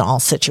in all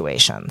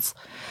situations.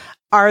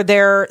 Are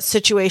there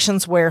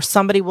situations where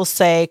somebody will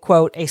say,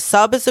 quote, a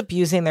sub is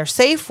abusing their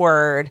safe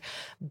word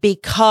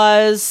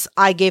because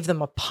I gave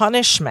them a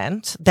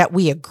punishment that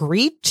we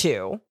agreed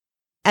to,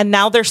 and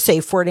now they're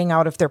safe wording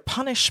out of their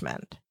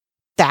punishment?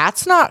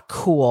 That's not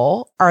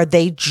cool. Are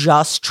they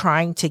just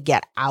trying to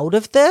get out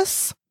of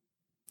this?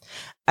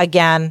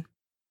 Again,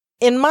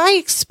 in my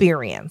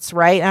experience,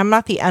 right? I'm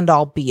not the end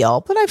all be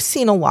all, but I've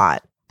seen a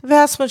lot. The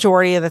vast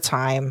majority of the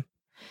time,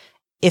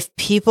 if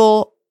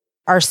people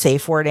are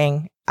safe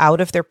wording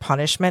out of their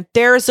punishment,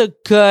 there's a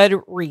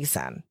good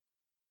reason.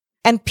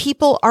 And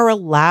people are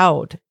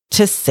allowed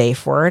to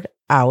safe word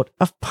out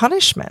of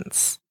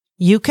punishments.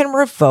 You can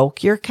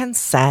revoke your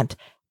consent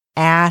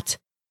at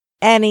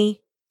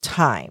any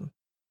time.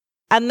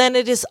 And then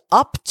it is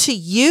up to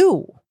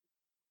you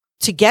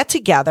to get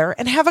together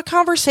and have a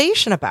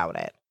conversation about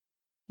it.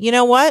 You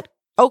know what?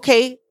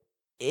 Okay,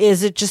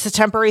 is it just a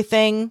temporary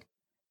thing?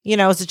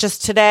 Is it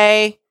just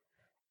today?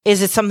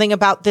 Is it something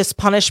about this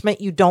punishment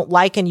you don't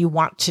like and you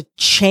want to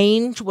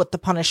change what the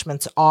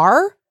punishments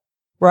are?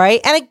 Right?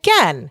 And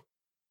again,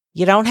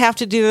 you don't have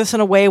to do this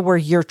in a way where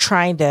you're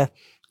trying to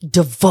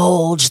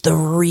divulge the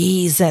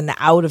reason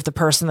out of the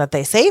person that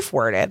they safe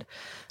worded,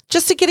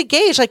 just to get a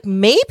gauge. Like,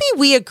 maybe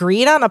we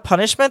agreed on a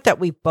punishment that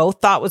we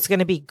both thought was going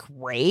to be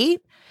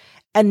great.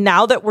 And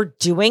now that we're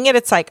doing it,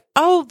 it's like,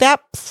 oh,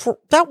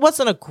 that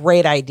wasn't a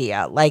great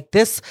idea. Like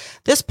this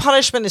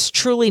punishment is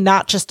truly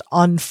not just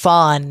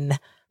unfun,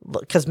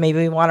 because maybe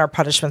we want our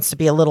punishments to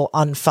be a little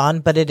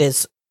unfun, but it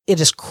is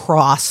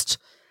crossed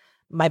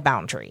my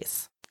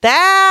boundaries.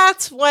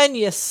 That's when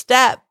you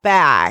step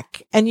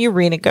back and you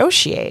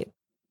renegotiate.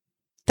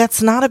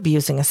 That's not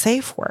abusing a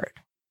safe word.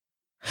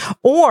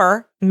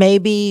 Or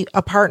maybe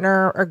a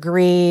partner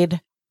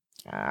agreed,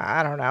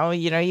 I don't know,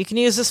 you can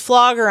use this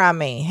flogger on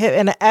me.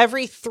 And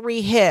every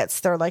 3 hits,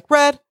 they're like,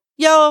 red,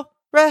 yellow,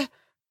 red,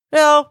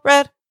 yellow,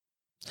 red.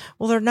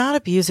 Well, they're not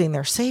abusing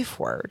their safe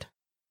word.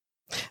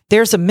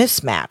 There's a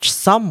mismatch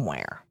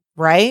somewhere,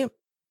 right?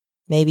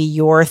 Maybe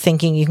you're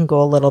thinking you can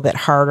go a little bit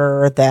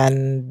harder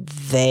than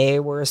they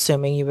were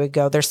assuming you would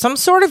go. There's some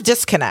sort of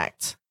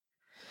disconnect.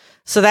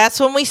 So that's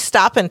when we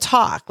stop and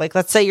talk. Like,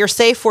 let's say your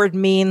safe word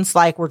means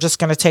like, we're just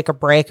going to take a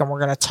break and we're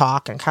going to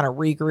talk and kind of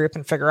regroup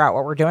and figure out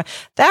what we're doing.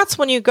 That's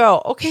when you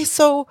go, okay,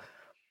 so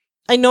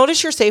I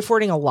notice you're safe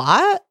wording a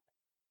lot.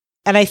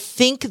 And I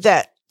think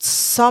that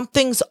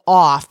something's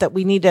off, that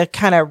we need to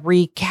kind of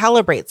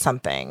recalibrate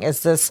something.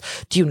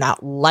 Do you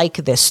not like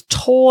this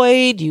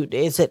toy?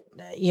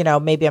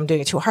 Maybe I'm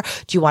doing it too hard.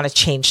 Do you want to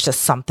change to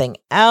something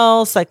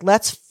else? Like,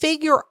 let's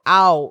figure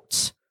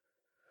out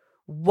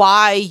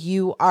why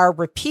you are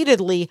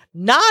repeatedly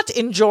not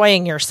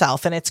enjoying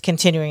yourself, and it's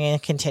continuing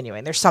and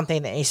continuing. There's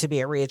something that needs to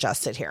be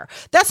readjusted here.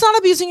 That's not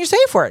abusing your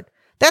safe word.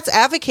 That's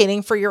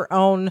advocating for your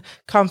own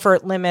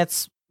comfort,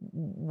 limits,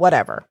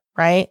 whatever,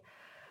 right?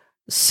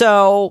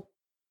 So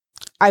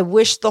I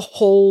wish the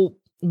whole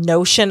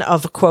notion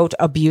of, quote,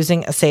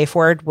 abusing a safe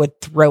word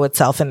would throw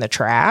itself in the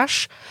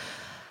trash,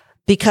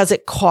 because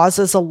it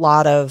causes a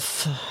lot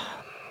of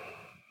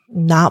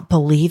not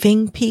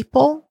believing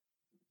people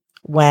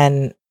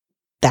when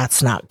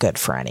that's not good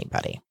for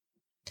anybody.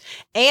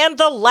 And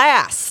the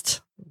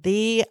last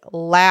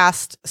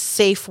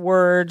safe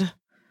word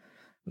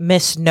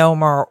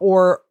misnomer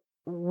or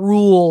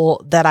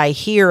rule that I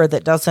hear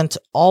that doesn't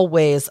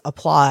always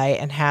apply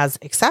and has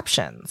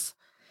exceptions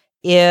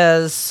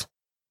is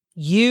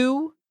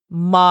you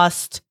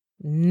must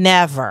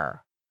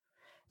never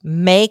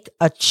make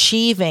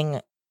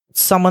achieving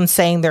someone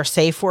saying their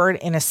safe word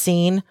in a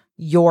scene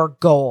your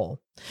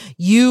goal.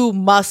 You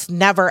must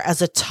never,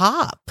 as a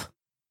top,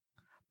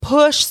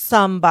 push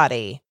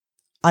somebody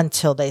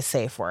until they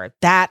safe word.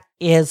 That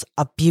is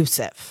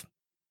abusive.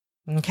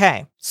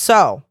 Okay,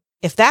 so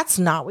if that's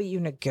not what you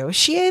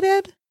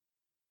negotiated,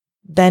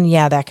 then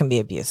yeah, that can be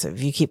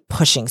abusive. You keep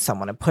pushing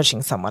someone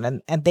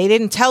and they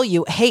didn't tell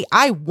you, hey,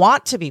 I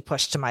want to be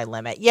pushed to my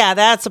limit. Yeah,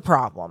 that's a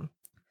problem.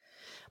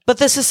 But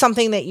this is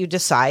something that you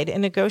decide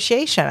in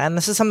negotiation. And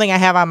this is something I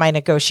have on my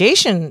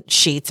negotiation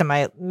sheets in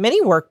my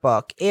mini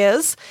workbook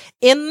is,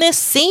 in this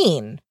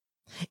scene,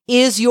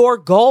 is your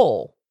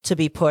goal to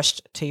be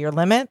pushed to your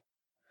limit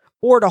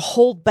or to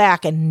hold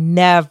back and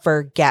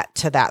never get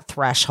to that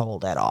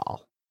threshold at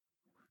all?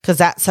 Because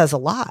that says a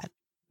lot.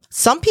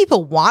 Some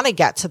people want to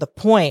get to the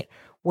point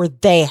where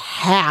they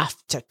have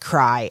to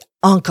cry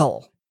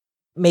uncle.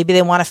 Maybe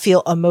they want to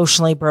feel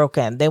emotionally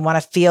broken. They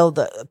want to feel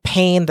the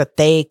pain that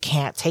they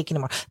can't take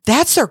anymore.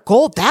 That's their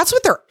goal. That's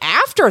what they're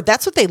after.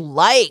 That's what they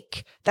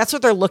like. That's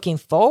what they're looking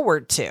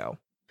forward to.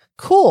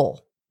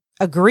 Cool.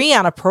 Agree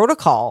on a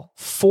protocol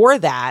for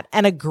that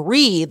and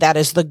agree that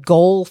is the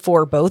goal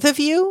for both of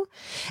you,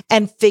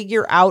 and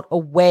figure out a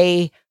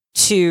way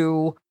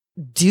to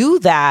do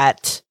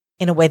that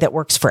in a way that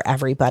works for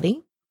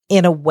everybody,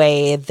 in a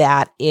way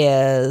that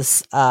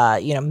is,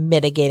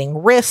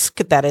 mitigating risk,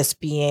 that is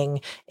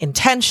being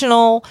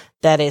intentional,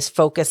 that is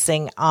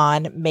focusing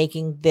on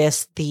making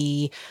this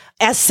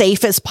as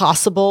safe as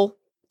possible,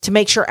 to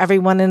make sure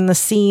everyone in the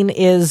scene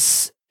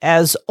is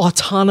as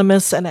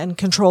autonomous and in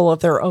control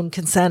of their own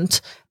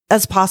consent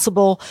as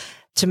possible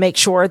to make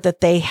sure that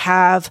they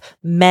have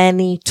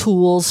many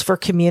tools for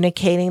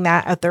communicating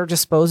that at their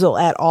disposal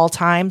at all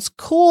times.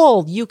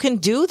 Cool. You can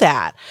do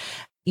that.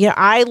 You know,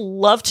 I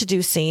love to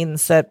do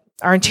scenes that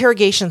are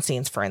interrogation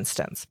scenes, for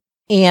instance.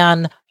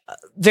 And a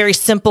very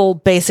simple,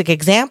 basic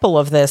example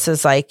of this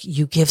is like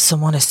you give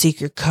someone a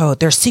secret code.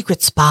 They're a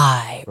secret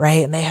spy,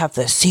 right? And they have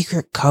the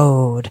secret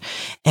code.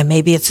 And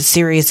maybe it's a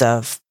series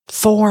of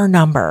 4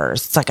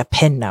 numbers. It's like a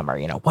PIN number,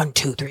 1,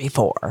 2, 3,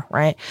 4,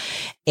 right?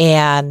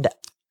 And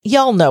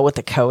y'all know what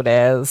the code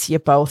is. You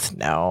both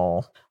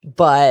know,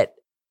 but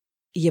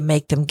you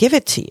make them give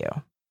it to you.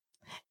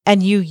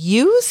 And you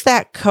use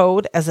that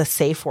code as a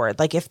safe word.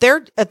 Like if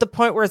they're at the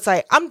point where it's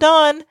like, I'm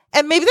done.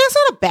 And maybe that's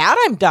not a bad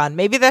I'm done.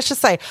 Maybe that's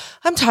just like,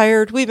 I'm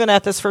tired. We've been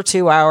at this for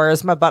 2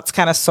 hours. My butt's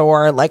kind of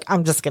sore. Like,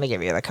 I'm just going to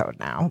give you the code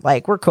now.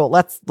 Like, we're cool.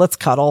 Let's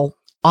cuddle.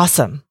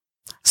 Awesome.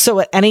 So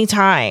at any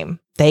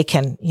time they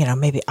can,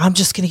 maybe I'm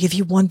just going to give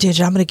you 1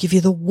 digit. I'm going to give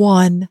you the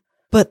 1,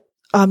 but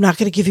I'm not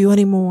going to give you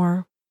any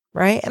more.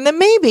 Right. And then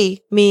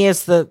maybe me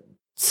as the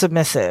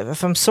submissive,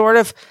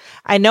 if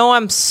I know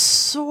I'm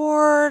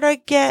sort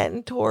of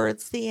getting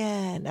towards the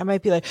end, I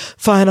might be like,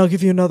 fine, I'll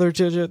give you another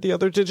digit. The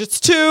other digit's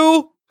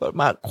 2, but I'm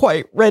not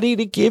quite ready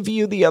to give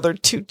you the other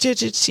 2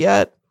 digits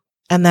yet.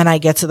 And then I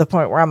get to the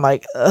point where I'm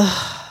like,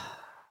 ugh,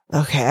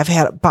 okay, I've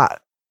had about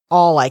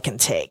all I can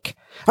take.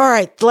 All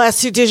right. The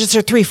last 2 digits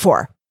are 3,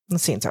 4. The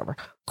scene's over.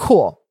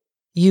 Cool.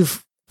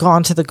 You've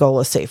gone to the goal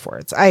of safe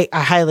words. I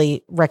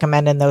highly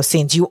recommend in those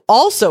scenes, you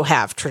also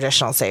have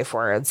traditional safe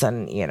words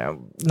and,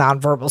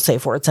 nonverbal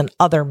safe words and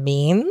other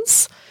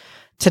means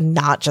to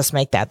not just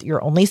make that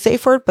your only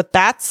safe word, but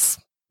that's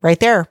right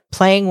there,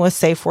 playing with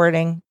safe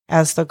wording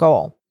as the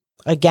goal.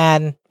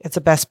 Again, it's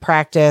a best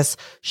practice.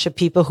 Should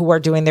people who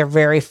are doing their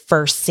very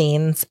first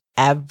scenes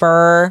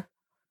ever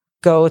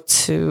go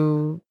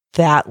to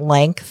that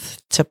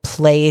length to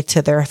play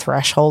to their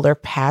threshold or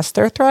past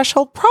their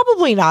threshold?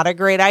 Probably not a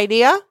great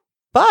idea.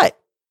 But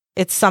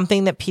it's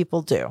something that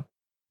people do.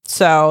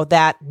 So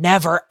that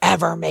never,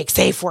 ever make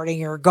safe wording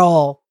your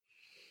goal.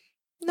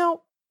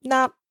 No,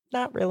 not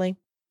really.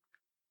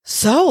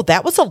 So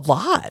that was a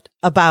lot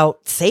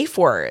about safe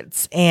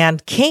words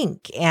and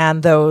kink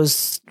and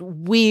those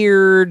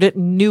weird,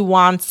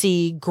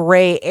 nuancy,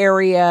 gray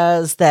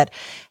areas that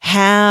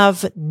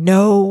have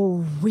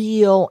no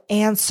real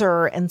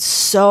answer and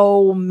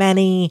so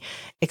many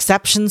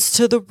exceptions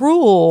to the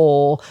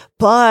rule,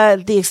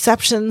 but the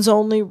exception's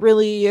only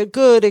really a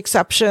good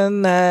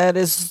exception that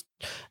is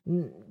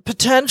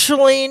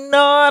potentially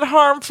not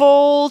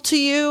harmful to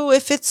you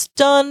if it's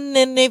done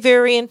in a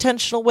very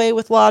intentional way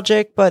with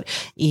logic. But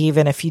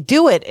even if you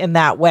do it in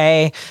that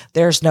way,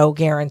 there's no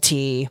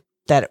guarantee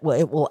that it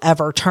will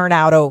ever turn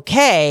out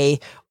okay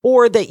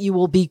or that you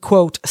will be,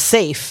 quote,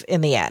 safe in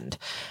the end.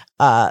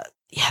 The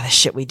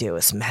shit we do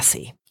is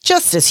messy.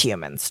 Just as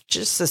humans,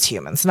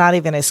 not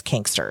even as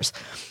kinksters.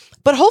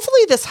 But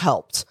hopefully this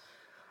helped.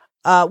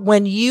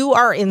 When you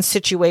are in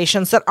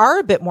situations that are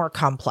a bit more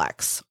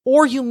complex,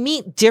 or you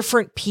meet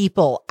different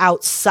people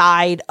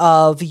outside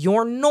of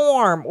your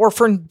norm or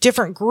from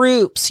different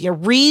groups,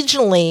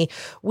 regionally,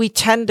 we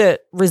tend to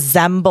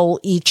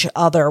resemble each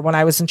other. When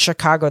I was in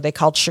Chicago, they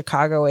called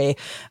Chicago a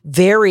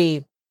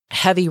very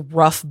heavy,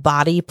 rough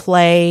body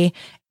play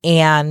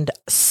and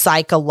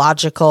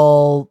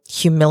psychological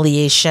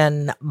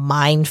humiliation,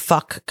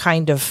 mindfuck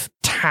kind of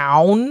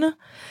town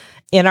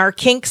in our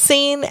kink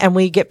scene. And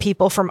we get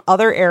people from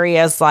other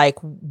areas like,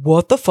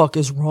 what the fuck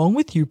is wrong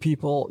with you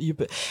people?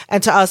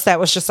 And to us, that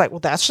was just like,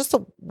 well, that's just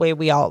the way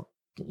we all,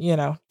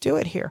 do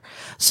it here.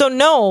 So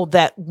know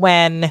that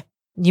when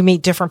you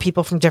meet different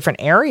people from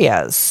different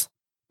areas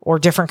or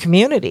different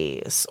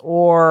communities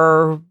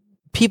or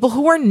people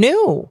who are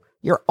new,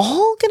 you're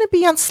all going to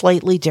be on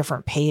slightly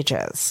different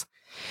pages.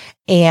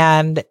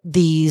 And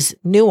these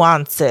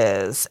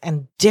nuances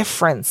and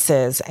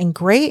differences and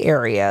gray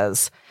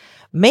areas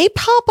may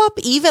pop up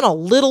even a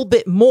little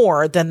bit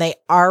more than they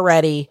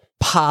already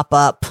pop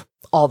up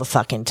all the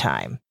fucking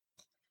time.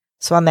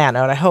 So on that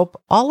note, I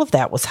hope all of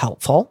that was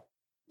helpful.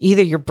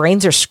 Either your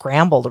brains are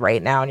scrambled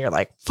right now and you're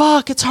like,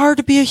 fuck, it's hard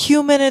to be a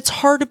human. It's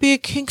hard to be a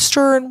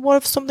kinkster. And what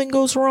if something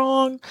goes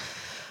wrong?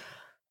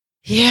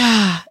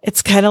 Yeah,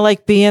 it's kind of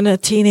like being a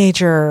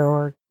teenager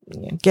or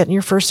getting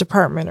your first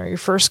apartment or your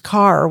first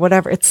car or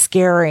whatever. It's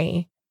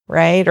scary,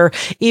 right? Or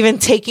even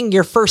taking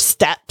your first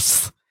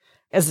steps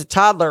as a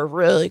toddler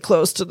really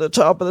close to the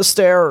top of the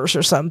stairs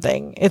or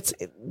something. It's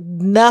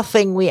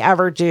nothing we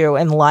ever do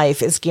in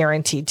life is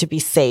guaranteed to be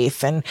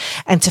safe and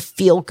to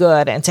feel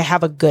good and to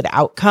have a good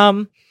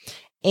outcome.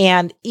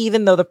 And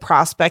even though the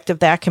prospect of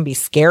that can be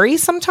scary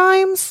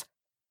sometimes,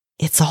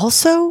 it's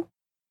also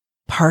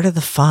part of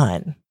the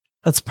fun.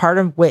 It's part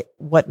of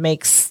what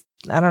makes,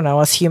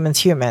 us humans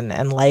human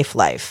and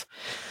life.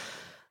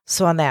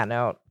 So on that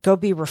note, go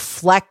be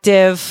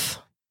reflective,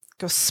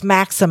 go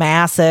smack some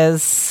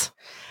asses,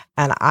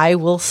 and I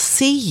will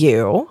see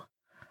you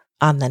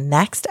on the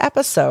next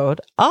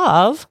episode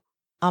of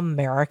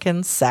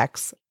American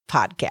Sex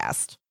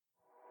Podcast.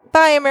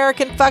 Bye,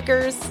 American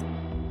fuckers.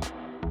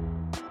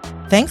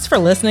 Thanks for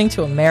listening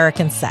to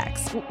American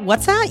Sex.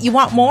 What's that? You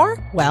want more?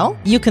 Well,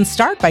 you can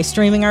start by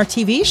streaming our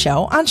TV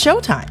show on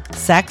Showtime,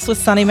 Sex with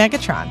Sunny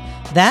Megatron.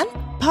 Then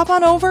pop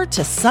on over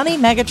to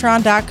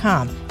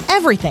sunnymegatron.com.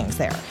 Everything's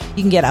there.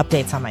 You can get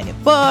updates on my new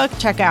book,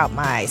 check out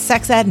my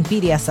sex ed and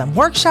BDSM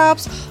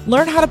workshops,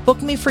 learn how to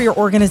book me for your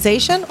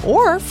organization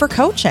or for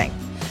coaching.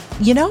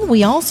 You know,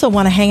 we also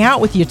want to hang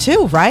out with you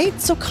too, right?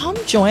 So come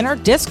join our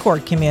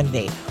Discord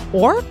community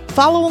or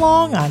follow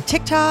along on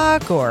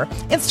TikTok or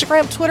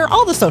Instagram, Twitter,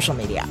 all the social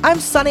media. I'm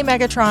Sunny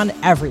Megatron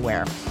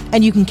everywhere.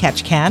 And you can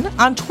catch Ken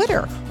on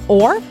Twitter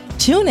or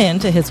tune in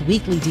to his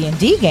weekly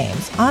D&D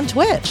games on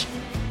Twitch.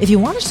 If you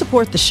want to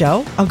support the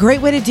show, a great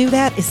way to do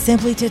that is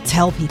simply to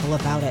tell people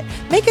about it.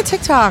 Make a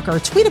TikTok or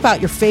tweet about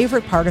your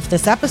favorite part of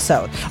this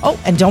episode. Oh,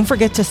 and don't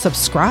forget to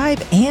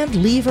subscribe and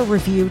leave a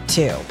review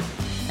too.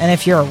 And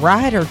if you're a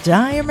ride or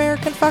die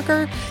American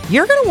fucker,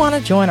 you're going to want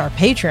to join our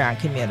Patreon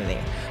community.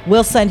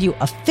 We'll send you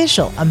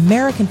official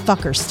American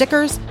Fucker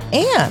stickers,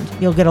 and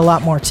you'll get a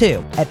lot more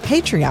too at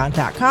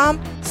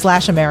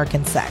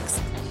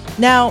patreon.com/AmericanSex.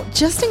 Now,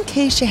 just in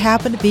case you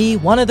happen to be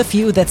one of the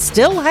few that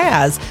still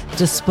has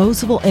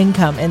disposable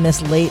income in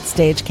this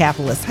late-stage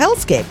capitalist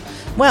hellscape,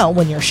 well,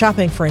 when you're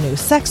shopping for a new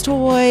sex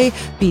toy,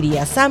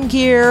 BDSM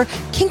gear,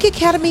 Kink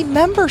Academy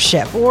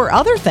membership, or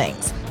other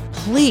things,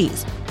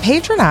 please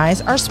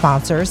patronize our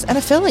sponsors and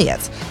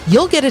affiliates.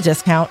 You'll get a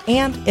discount,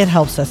 and it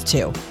helps us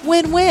too.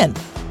 Win-win.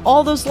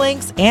 All those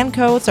links and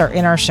codes are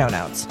in our show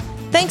notes.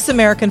 Thanks,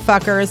 American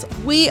Fuckers.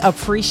 We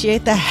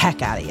appreciate the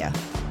heck out of you.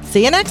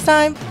 See you next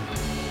time.